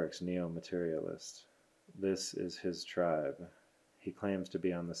that works, neo-materialist. This is his tribe. He claims to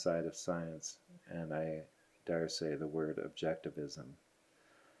be on the side of science, and I dare say the word objectivism.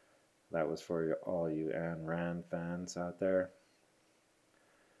 That was for all you Ayn Rand fans out there.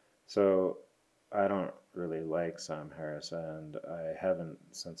 So I don't really like Sam Harris, and I haven't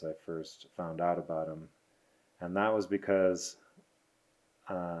since I first found out about him. And that was because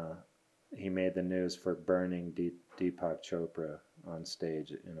uh, he made the news for burning Deepak Chopra on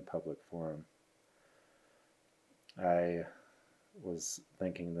stage in a public forum. I was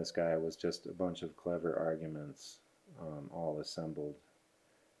thinking this guy was just a bunch of clever arguments, all assembled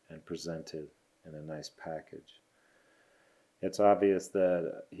and presented in a nice package. It's obvious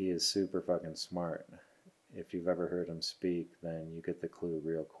that he is super fucking smart. If you've ever heard him speak, then you get the clue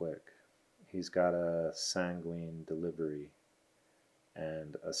real quick. He's got a sanguine delivery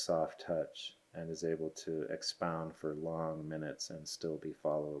and a soft touch, and is able to expound for long minutes and still be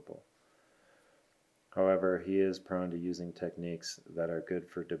followable. However, he is prone to using techniques that are good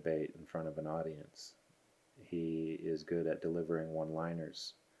for debate in front of an audience. He is good at delivering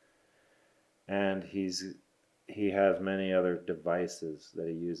one-liners, and he has many other devices that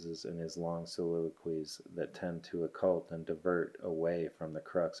he uses in his long soliloquies that tend to occult and divert away from the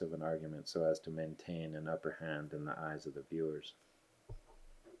crux of an argument so as to maintain an upper hand in the eyes of the viewers.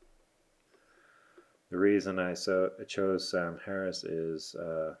 The reason I chose Sam Harris is,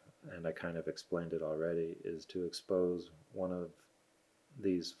 and I kind of explained it already, is to expose one of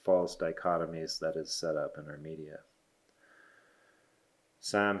these false dichotomies that is set up in our media.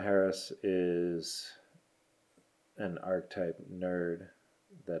 Sam Harris is an archetype nerd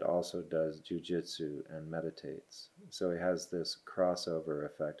that also does jujitsu and meditates. So he has this crossover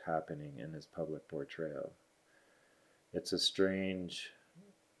effect happening in his public portrayal. It's strange.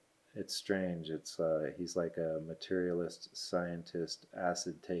 He's like a materialist, scientist,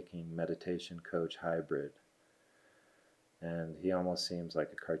 acid-taking meditation coach hybrid. And he almost seems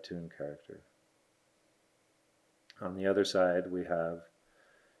like a cartoon character. On the other side, we have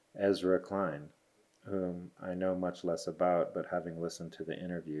Ezra Klein, whom I know much less about, but having listened to the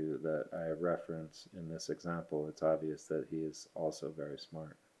interview that I reference in this example, it's obvious that he is also very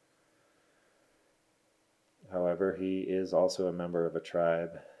smart. However, he is also a member of a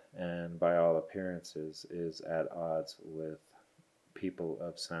tribe, and by all appearances is at odds with people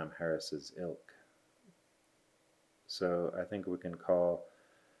of Sam Harris's ilk. So I think we can call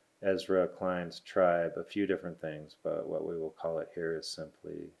Ezra Klein's tribe a few different things, but what we will call it here is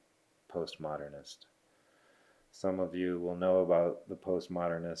simply postmodernist. Some of you will know about the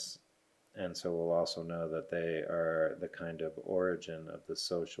postmodernists, and so will also know that they are the kind of origin of the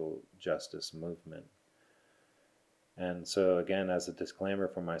social justice movement. And so again, as a disclaimer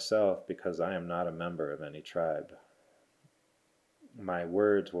for myself, because I am not a member of any tribe, my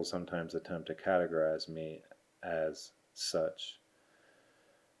words will sometimes attempt to categorize me as such.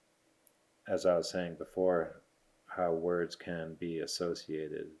 As I was saying before, how words can be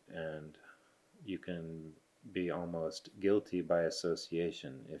associated, and you can be almost guilty by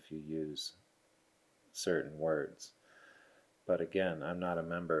association if you use certain words. But again, I'm not a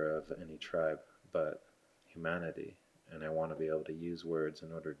member of any tribe but humanity, and I want to be able to use words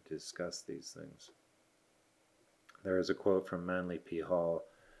in order to discuss these things. There is a quote from Manly P. Hall,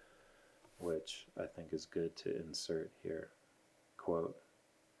 which I think is good to insert here. Quote,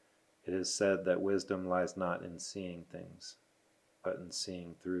 "It is said that wisdom lies not in seeing things, but in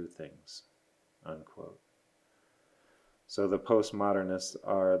seeing through things." Unquote. So the postmodernists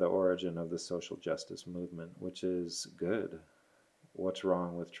are the origin of the social justice movement, which is good. What's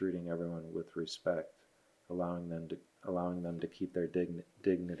wrong with treating everyone with respect, allowing them to keep their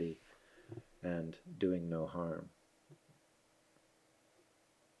dignity and doing no harm?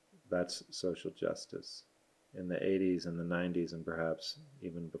 That's social justice. In the 80s and the 90s, and perhaps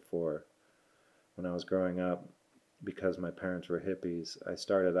even before, when I was growing up, because my parents were hippies, I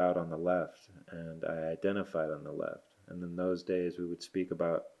started out on the left, and I identified on the left. And in those days, we would speak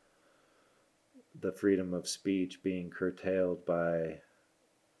about the freedom of speech being curtailed by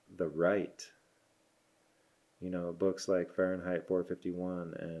the right. You know, books like Fahrenheit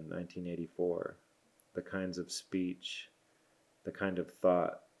 451 and 1984, the kinds of speech, the kind of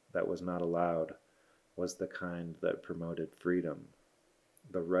thought that was not allowed was the kind that promoted freedom.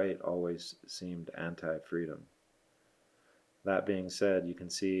 The right always seemed anti-freedom. That being said, you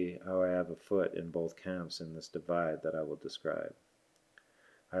can see how I have a foot in both camps in this divide that I will describe.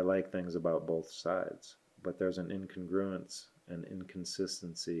 I like things about both sides, but there's an incongruence and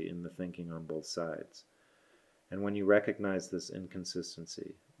inconsistency in the thinking on both sides. And when you recognize this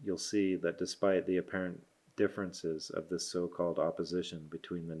inconsistency, you'll see that despite the apparent differences of this so-called opposition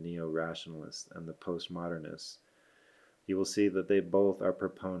between the neo-rationalists and the postmodernists, you will see that they both are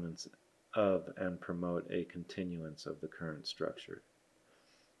proponents of and promote a continuance of the current structure.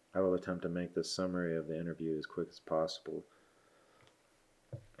 I will attempt to make this summary of the interview as quick as possible.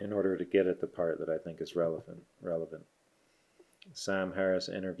 in order to get at the part that I think is relevant. Sam Harris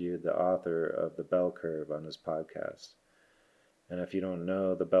interviewed the author of The Bell Curve on his podcast. And if you don't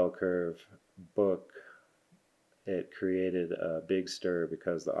know, the Bell Curve book, it created a big stir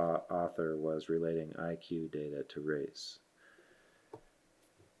because the author was relating IQ data to race.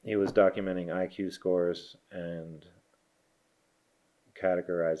 He was documenting IQ scores and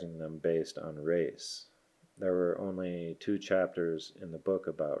categorizing them based on race. There were only 2 chapters in the book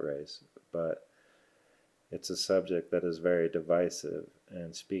about race, but it's a subject that is very divisive,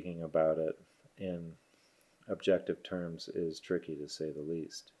 and speaking about it in objective terms is tricky to say the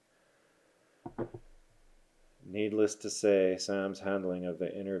least. Needless to say, Sam's handling of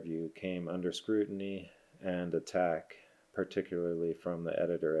the interview came under scrutiny and attack, particularly from the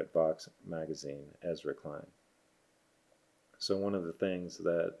editor at Vox magazine, Ezra Klein. So one of the things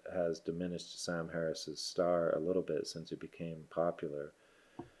that has diminished Sam Harris's star a little bit since he became popular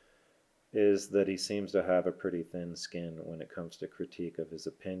is that he seems to have a pretty thin skin when it comes to critique of his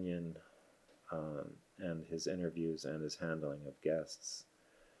opinion and his interviews and his handling of guests.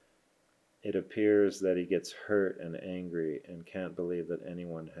 It appears that he gets hurt and angry and can't believe that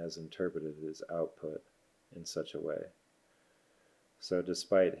anyone has interpreted his output in such a way. So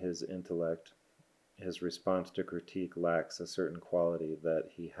despite his intellect, his response to critique lacks a certain quality that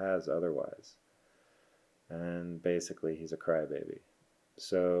he has otherwise. And basically, he's a crybaby.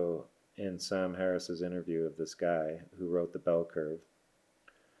 So in Sam Harris's interview of this guy who wrote The Bell Curve,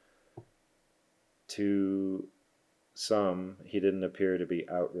 to some, he didn't appear to be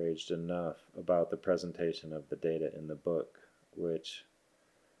outraged enough about the presentation of the data in the book, which,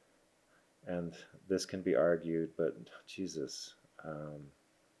 and this can be argued, but Jesus,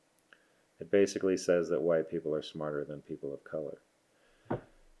 it basically says that white people are smarter than people of color.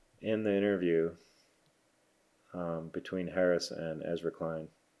 In the interview between Harris and Ezra Klein,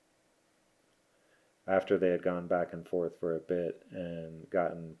 after they had gone back and forth for a bit and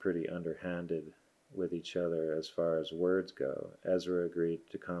gotten pretty underhanded with each other as far as words go, Ezra agreed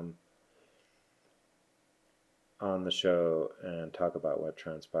to come on the show and talk about what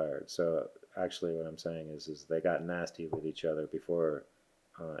transpired. So actually what I'm saying is they got nasty with each other before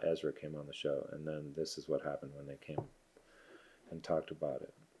Ezra came on the show, and then this is what happened when they came and talked about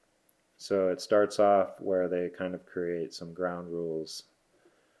it. So it starts off where they kind of create some ground rules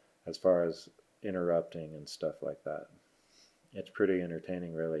as far as interrupting and stuff like that. It's pretty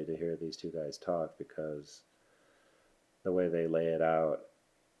entertaining, really, to hear these 2 guys talk, because the way they lay it out,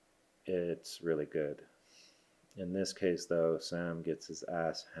 it's really good. In this case, though, Sam gets his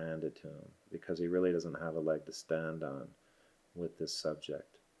ass handed to him because he really doesn't have a leg to stand on with this subject.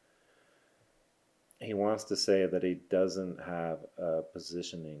 He wants to say that he doesn't have a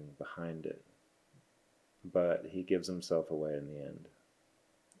positioning behind it, but he gives himself away in the end.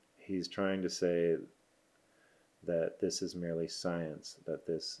 He's trying to say that this is merely science, that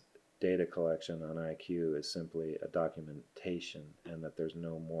this data collection on IQ is simply a documentation, and that there's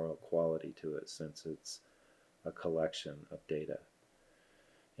no moral quality to it since it's a collection of data.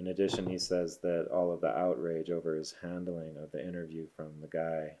 In addition, he says that all of the outrage over his handling of the interview from the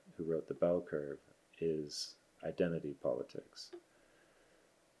guy who wrote The Bell Curve is identity politics.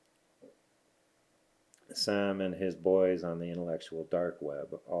 Sam and his boys on the intellectual dark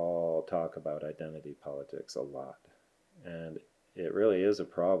web all talk about identity politics a lot. And it really is a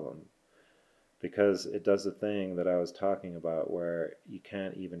problem, because it does a thing that I was talking about where you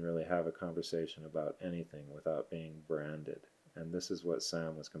can't even really have a conversation about anything without being branded. And this is what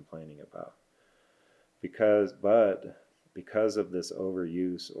Sam was complaining about. Because of this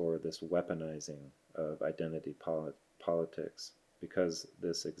overuse or this weaponizing of identity politics, because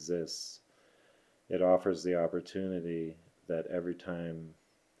this exists, it offers the opportunity that every time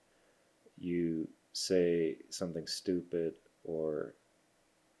you say something stupid or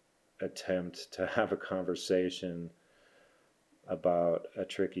attempt to have a conversation about a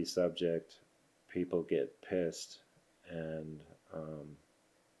tricky subject, people get pissed. And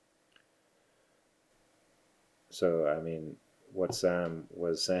so, I mean, what Sam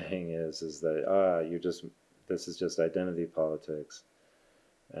was saying is that this is just identity politics,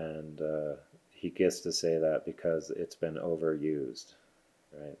 and he gets to say that because it's been overused,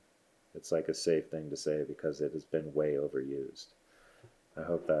 right? It's like a safe thing to say because it has been way overused. I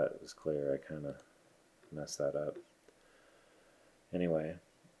hope that was clear. I kind of messed that up. Anyway,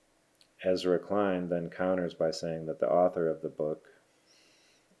 Ezra Klein then counters by saying that the author of the book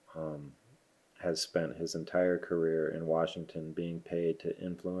has spent his entire career in Washington being paid to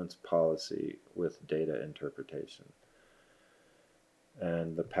influence policy with data interpretation.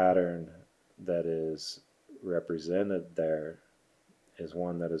 And the pattern that is represented there is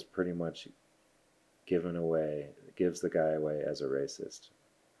one that is pretty much gives the guy away as a racist.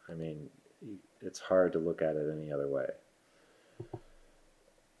 I mean, it's hard to look at it any other way.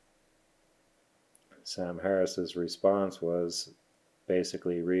 Sam Harris's response was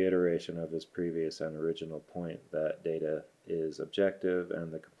basically reiteration of his previous and original point that data is objective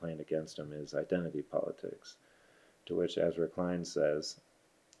and the complaint against him is identity politics, to which Ezra Klein says,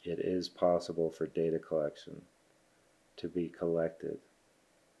 it is possible for data to be collected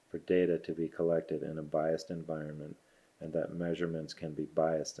in a biased environment, and that measurements can be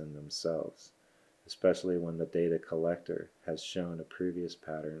biased in themselves, especially when the data collector has shown a previous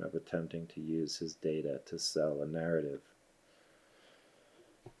pattern of attempting to use his data to sell a narrative.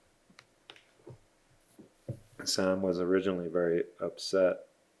 Sam was originally very upset,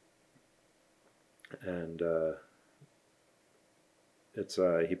 and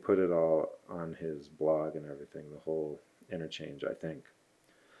he put it all on his blog and everything, the whole interchange, I think.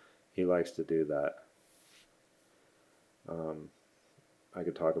 He likes to do that. I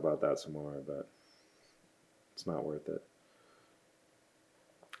could talk about that some more, but it's not worth it.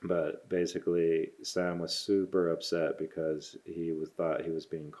 But basically, Sam was super upset because he thought he was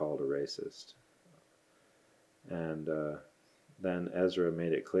being called a racist. And then Ezra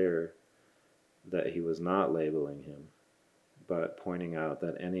made it clear that he was not labeling him, but pointing out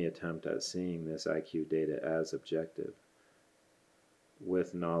that any attempt at seeing this IQ data as objective,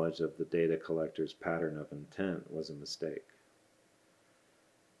 with knowledge of the data collector's pattern of intent, was a mistake.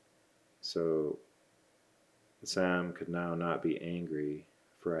 So Sam could now not be angry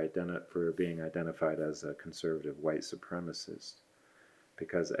for being identified as a conservative white supremacist,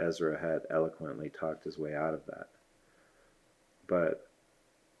 because Ezra had eloquently talked his way out of that. But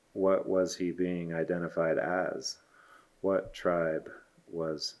what was he being identified as? What tribe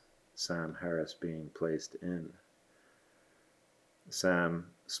was Sam Harris being placed in? Sam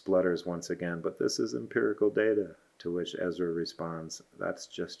splutters once again, but this is empirical data, to which Ezra responds, that's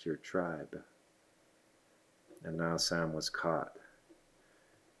just your tribe. And now Sam was caught.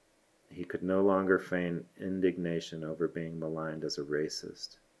 He could no longer feign indignation over being maligned as a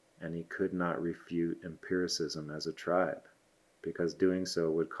racist, and he could not refute empiricism as a tribe, because doing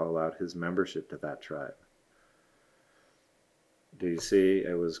so would call out his membership to that tribe. Do you see?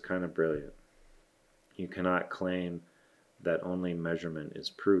 It was kind of brilliant. You cannot claim that only measurement is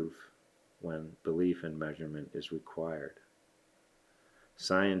proof when belief in measurement is required.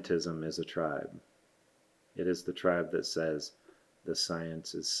 Scientism is a tribe. It is the tribe that says the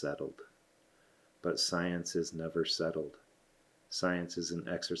science is settled. But science is never settled. Science is an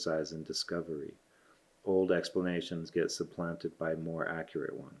exercise in discovery. Old explanations get supplanted by more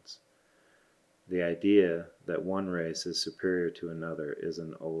accurate ones. The idea that one race is superior to another is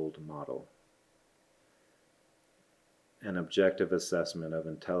an old model. An objective assessment of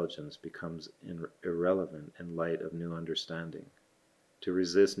intelligence becomes irrelevant in light of new understanding. To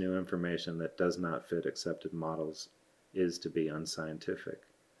resist new information that does not fit accepted models is to be unscientific.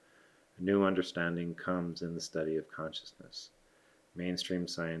 A new understanding comes in the study of consciousness. Mainstream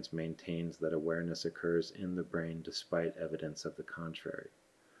science maintains that awareness occurs in the brain despite evidence of the contrary.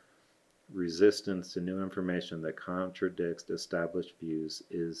 Resistance to new information that contradicts established views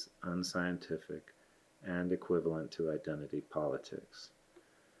is unscientific and equivalent to identity politics.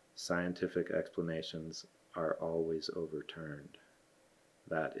 Scientific explanations are always overturned.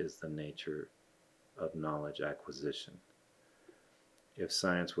 That is the nature of knowledge acquisition. If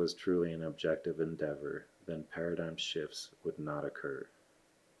science was truly an objective endeavor, then paradigm shifts would not occur.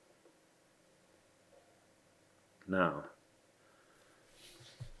 Now,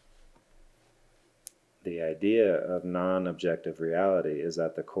 the idea of non-objective reality is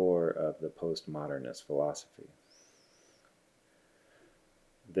at the core of the postmodernist philosophy.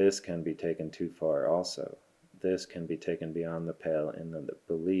 This can be taken too far also. This can be taken beyond the pale in the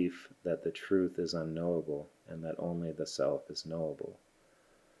belief that the truth is unknowable and that only the self is knowable.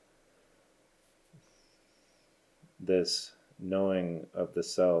 This knowing of the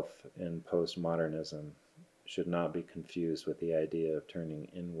self in postmodernism should not be confused with the idea of turning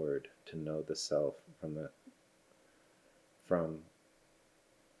inward to know the self from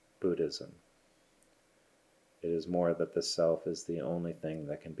Buddhism. It is more that the self is the only thing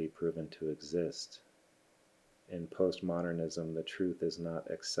that can be proven to exist. In postmodernism, the truth is not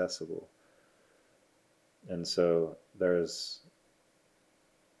accessible. And so there's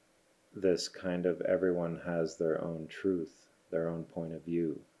this kind of everyone has their own truth, their own point of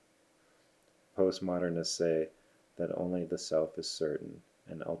view. Postmodernists say that only the self is certain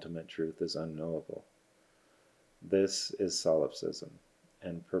and ultimate truth is unknowable. This is solipsism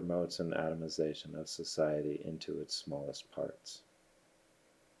and promotes an atomization of society into its smallest parts.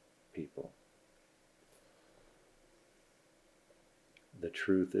 people. The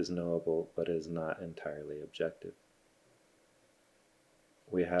truth is knowable, but is not entirely objective.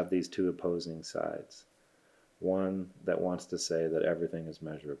 We have these two opposing sides. One that wants to say that everything is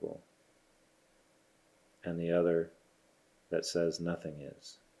measurable, and the other that says nothing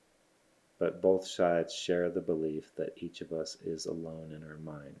is. But both sides share the belief that each of us is alone in our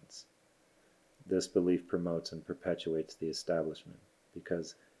minds. This belief promotes and perpetuates the establishment,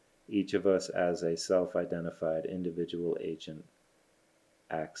 because each of us as a self-identified individual agent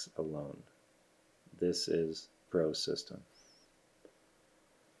acts alone. This is pro-system.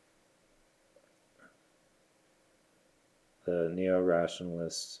 The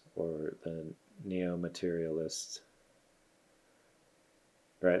neo-rationalists or the neo-materialists,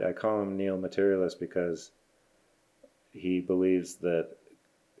 right? I call him neo-materialist because he believes that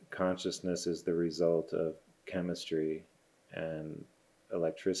consciousness is the result of chemistry and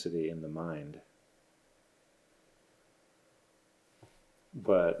electricity in the mind.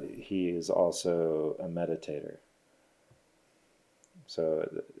 But he is also a meditator. So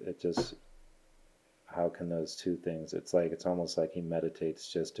it just, how can those two things, it's almost like he meditates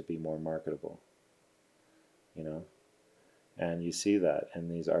just to be more marketable, you know? And you see that in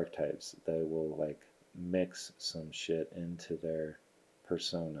these archetypes. They will like mix some shit into their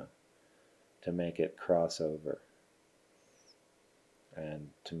persona to make it cross over. And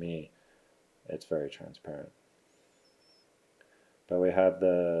to me, it's very transparent. But we have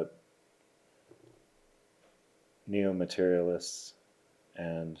the neo-materialists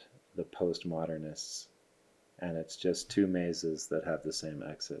and the postmodernists, and it's just two mazes that have the same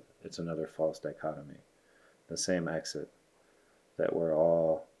exit. It's another false dichotomy. The same exit, that we're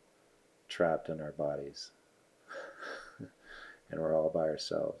all trapped in our bodies and we're all by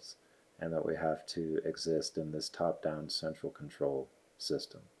ourselves, and that we have to exist in this top-down central control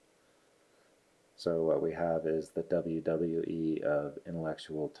system. So what we have is the WWE of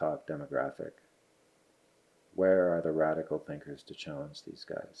intellectual talk demographic. Where are the radical thinkers to challenge these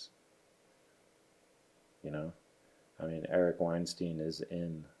guys? You know? I mean, Eric Weinstein is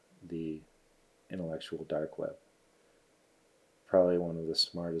in the intellectual dark web. Probably one of the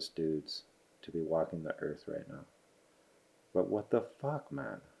smartest dudes to be walking the earth right now. But what the fuck,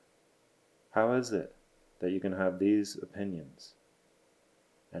 man? How is it that you can have these opinions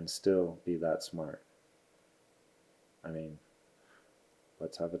and still be that smart? I mean,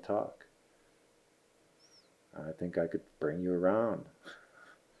 let's have a talk. I think I could bring you around.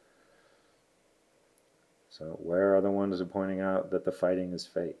 So where are the ones who are pointing out that the fighting is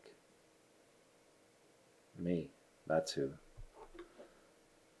fake? Me. That's who.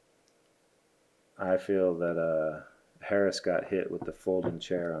 I feel that Harris got hit with the folding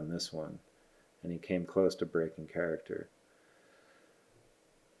chair on this one, and he came close to breaking character.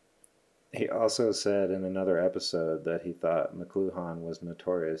 He also said in another episode that he thought McLuhan was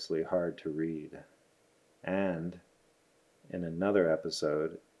notoriously hard to read. And in another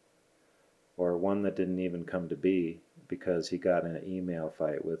episode, or one that didn't even come to be because he got in an email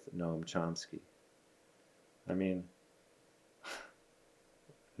fight with Noam Chomsky. I mean,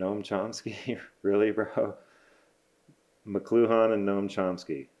 Noam Chomsky? Really, bro? McLuhan and Noam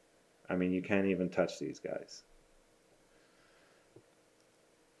Chomsky. I mean, you can't even touch these guys.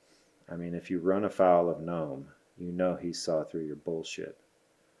 I mean, if you run afoul of Noam, you know he saw through your bullshit.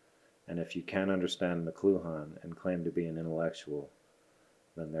 And if you can't understand McLuhan and claim to be an intellectual,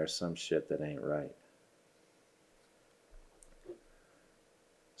 then there's some shit that ain't right.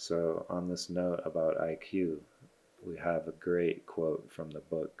 So on this note about IQ, we have a great quote from the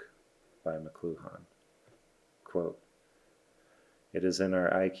book by McLuhan. Quote, "It is in our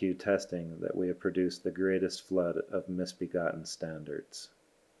IQ testing that we have produced the greatest flood of misbegotten standards.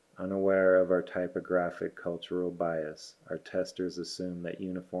 Unaware of our typographic cultural bias, our testers assume that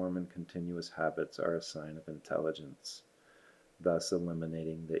uniform and continuous habits are a sign of intelligence, thus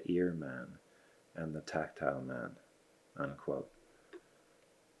eliminating the ear man and the tactile man." Unquote.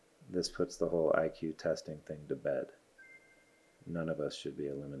 This puts the whole IQ testing thing to bed. None of us should be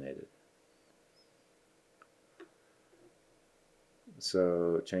eliminated.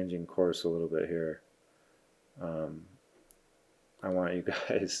 So, changing course a little bit here. I want you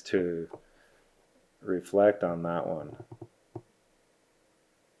guys to reflect on that one,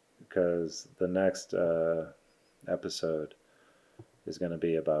 because the next episode is going to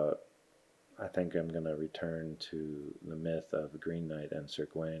be about, I think I'm going to return to the myth of Green Knight and Sir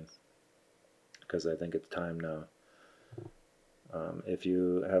Gawain, because I think it's time now. If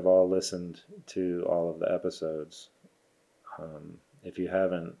you have all listened to all of the episodes, if you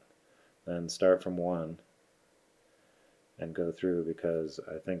haven't, then start from 1. and go through, because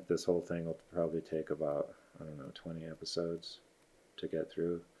I think this whole thing will probably take about, I don't know, 20 episodes to get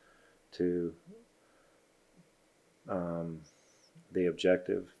through to the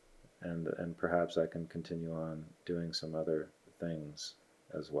objective, and perhaps I can continue on doing some other things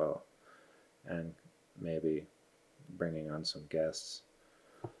as well, and maybe bringing on some guests.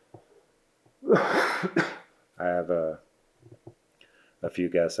 I have a few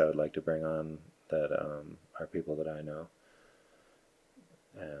guests I would like to bring on that are people that I know,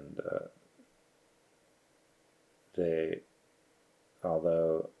 and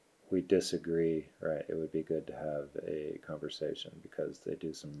although we disagree, right, it would be good to have a conversation because they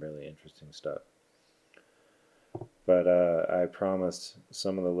do some really interesting stuff. But I promised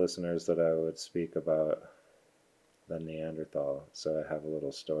some of the listeners that I would speak about the Neanderthal, so I have a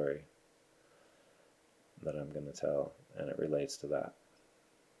little story that I'm going to tell, and it relates to that.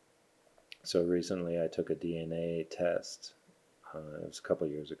 So recently I took a DNA test. It was a couple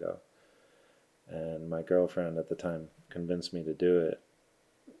years ago. And my girlfriend at the time convinced me to do it.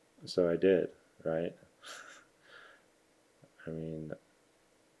 So I did, right? I mean,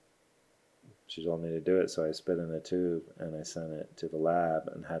 she told me to do it, so I spit in a tube and I sent it to the lab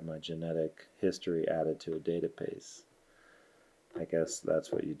and had my genetic history added to a database. I guess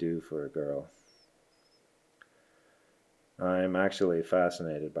that's what you do for a girl. I'm actually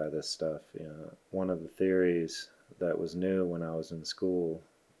fascinated by this stuff. You know, one of the theories that was new when I was in school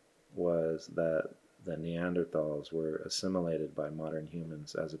was that the Neanderthals were assimilated by modern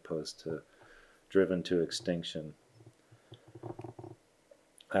humans as opposed to driven to extinction.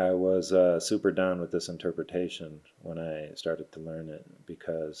 I was super down with this interpretation when I started to learn it,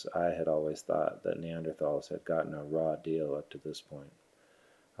 because I had always thought that Neanderthals had gotten a raw deal up to this point.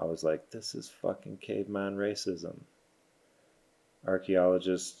 I was like, this is fucking caveman racism.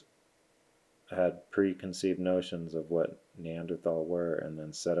 Archaeologists had preconceived notions of what Neanderthal were and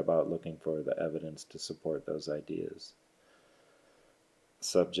then set about looking for the evidence to support those ideas.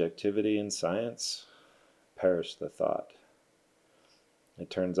 Subjectivity in science? Perish the thought. It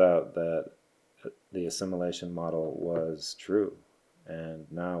turns out that the assimilation model was true, and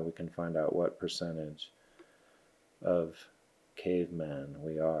now we can find out what percentage of caveman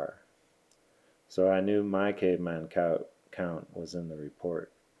we are. So I knew my caveman count was in the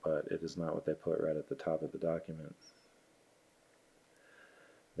report, but it is not what they put right at the top of the document.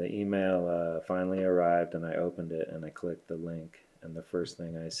 The email finally arrived, and I opened it and I clicked the link, and the first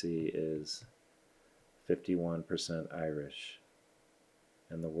thing I see is 51% Irish,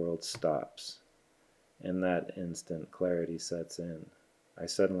 and the world stops. In that instant, clarity sets in. I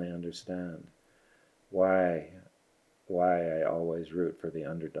suddenly understand why I always root for the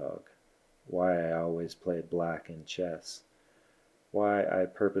underdog, why I always played black in chess, why I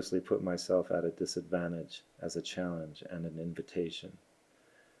purposely put myself at a disadvantage as a challenge and an invitation.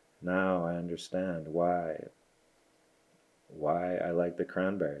 Now I understand why I like the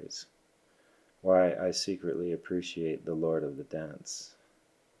Cranberries, why I secretly appreciate the Lord of the Dance.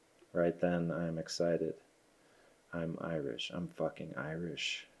 Right then, I am excited. I'm Irish. I'm fucking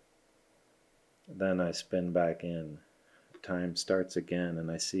Irish. Then I spin back in. Time starts again, and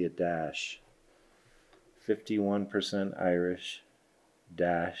I see a dash. 51% Irish,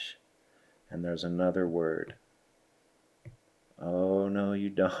 dash, and there's another word. Oh, no, you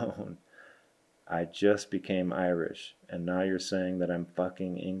don't. I just became Irish, and now you're saying that I'm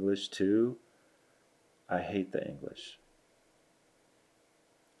fucking English too? I hate the English.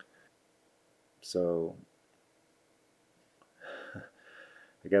 So,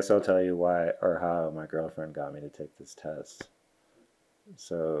 I guess I'll tell you why or how my girlfriend got me to take this test.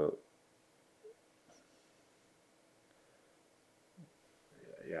 So,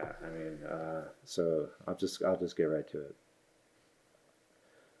 yeah, I mean, so I'll just get right to it.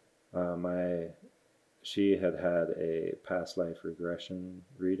 She had a past life regression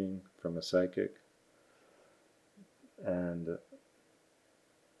reading from a psychic, and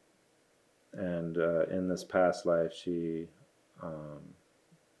in this past life, she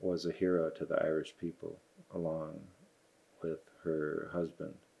was a hero to the Irish people, along with her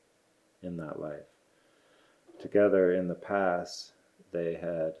husband in that life. Together in the past, they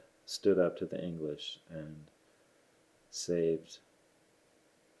had stood up to the English and saved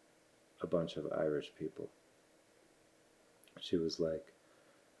a bunch of Irish people. She was like,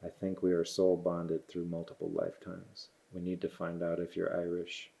 I think we are soul bonded through multiple lifetimes. We need to find out if you're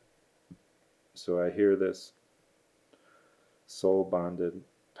Irish. So I hear this soul bonded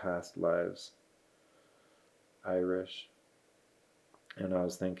past lives, Irish, and I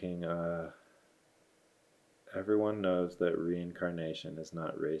was thinking, everyone knows that reincarnation is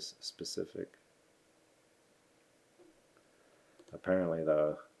not race specific. Apparently,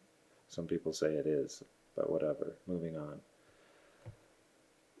 though, some people say it is, but whatever. Moving on.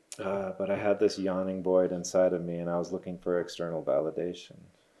 But I had this yawning void inside of me, and I was looking for external validation.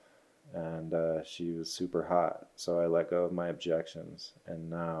 And she was super hot, so I let go of my objections. And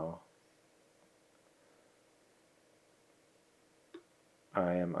now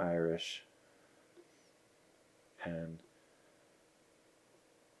I am Irish, and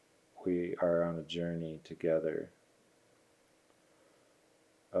we are on a journey together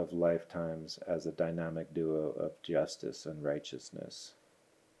of lifetimes as a dynamic duo of justice and righteousness.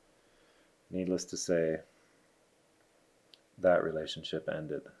 Needless to say, that relationship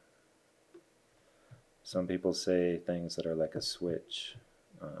ended. Some people say things that are like a switch.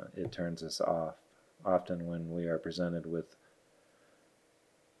 It turns us off. Often when we are presented with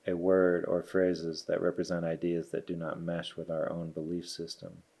a word or phrases that represent ideas that do not mesh with our own belief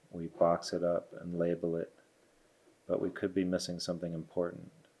system, we box it up and label it, but we could be missing something important.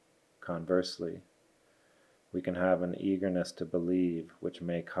 Conversely, we can have an eagerness to believe which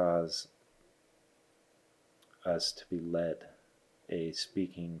may cause us to be led, a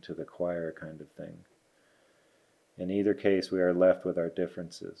speaking to the choir kind of thing. In either case, we are left with our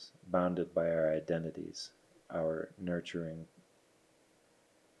differences, bounded by our identities, our nurturing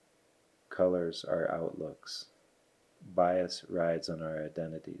colors, our outlooks. Bias rides on our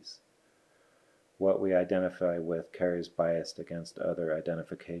identities. What we identify with carries bias against other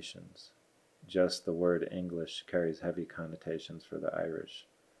identifications. Just the word English carries heavy connotations for the Irish.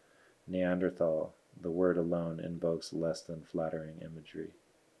 Neanderthal, the word alone invokes less than flattering imagery.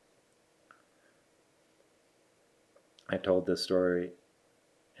 I told this story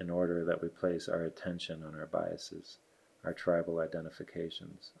in order that we place our attention on our biases, our tribal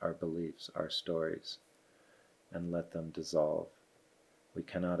identifications, our beliefs, our stories, and let them dissolve. We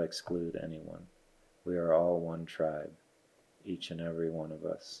cannot exclude anyone. We are all one tribe. Each and every one of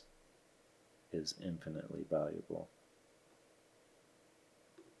us is infinitely valuable.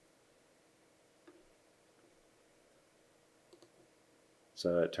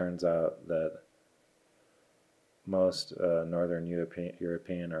 So it turns out that most Northern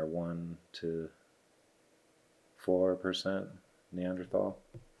European are 1 to 4% Neanderthal.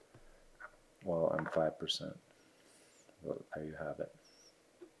 Well, I'm 5%. Well, there you have it.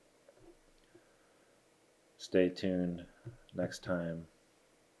 Stay tuned next time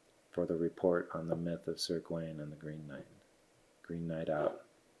for the report on the myth of Sir Gawain and the Green Knight. Green Knight out.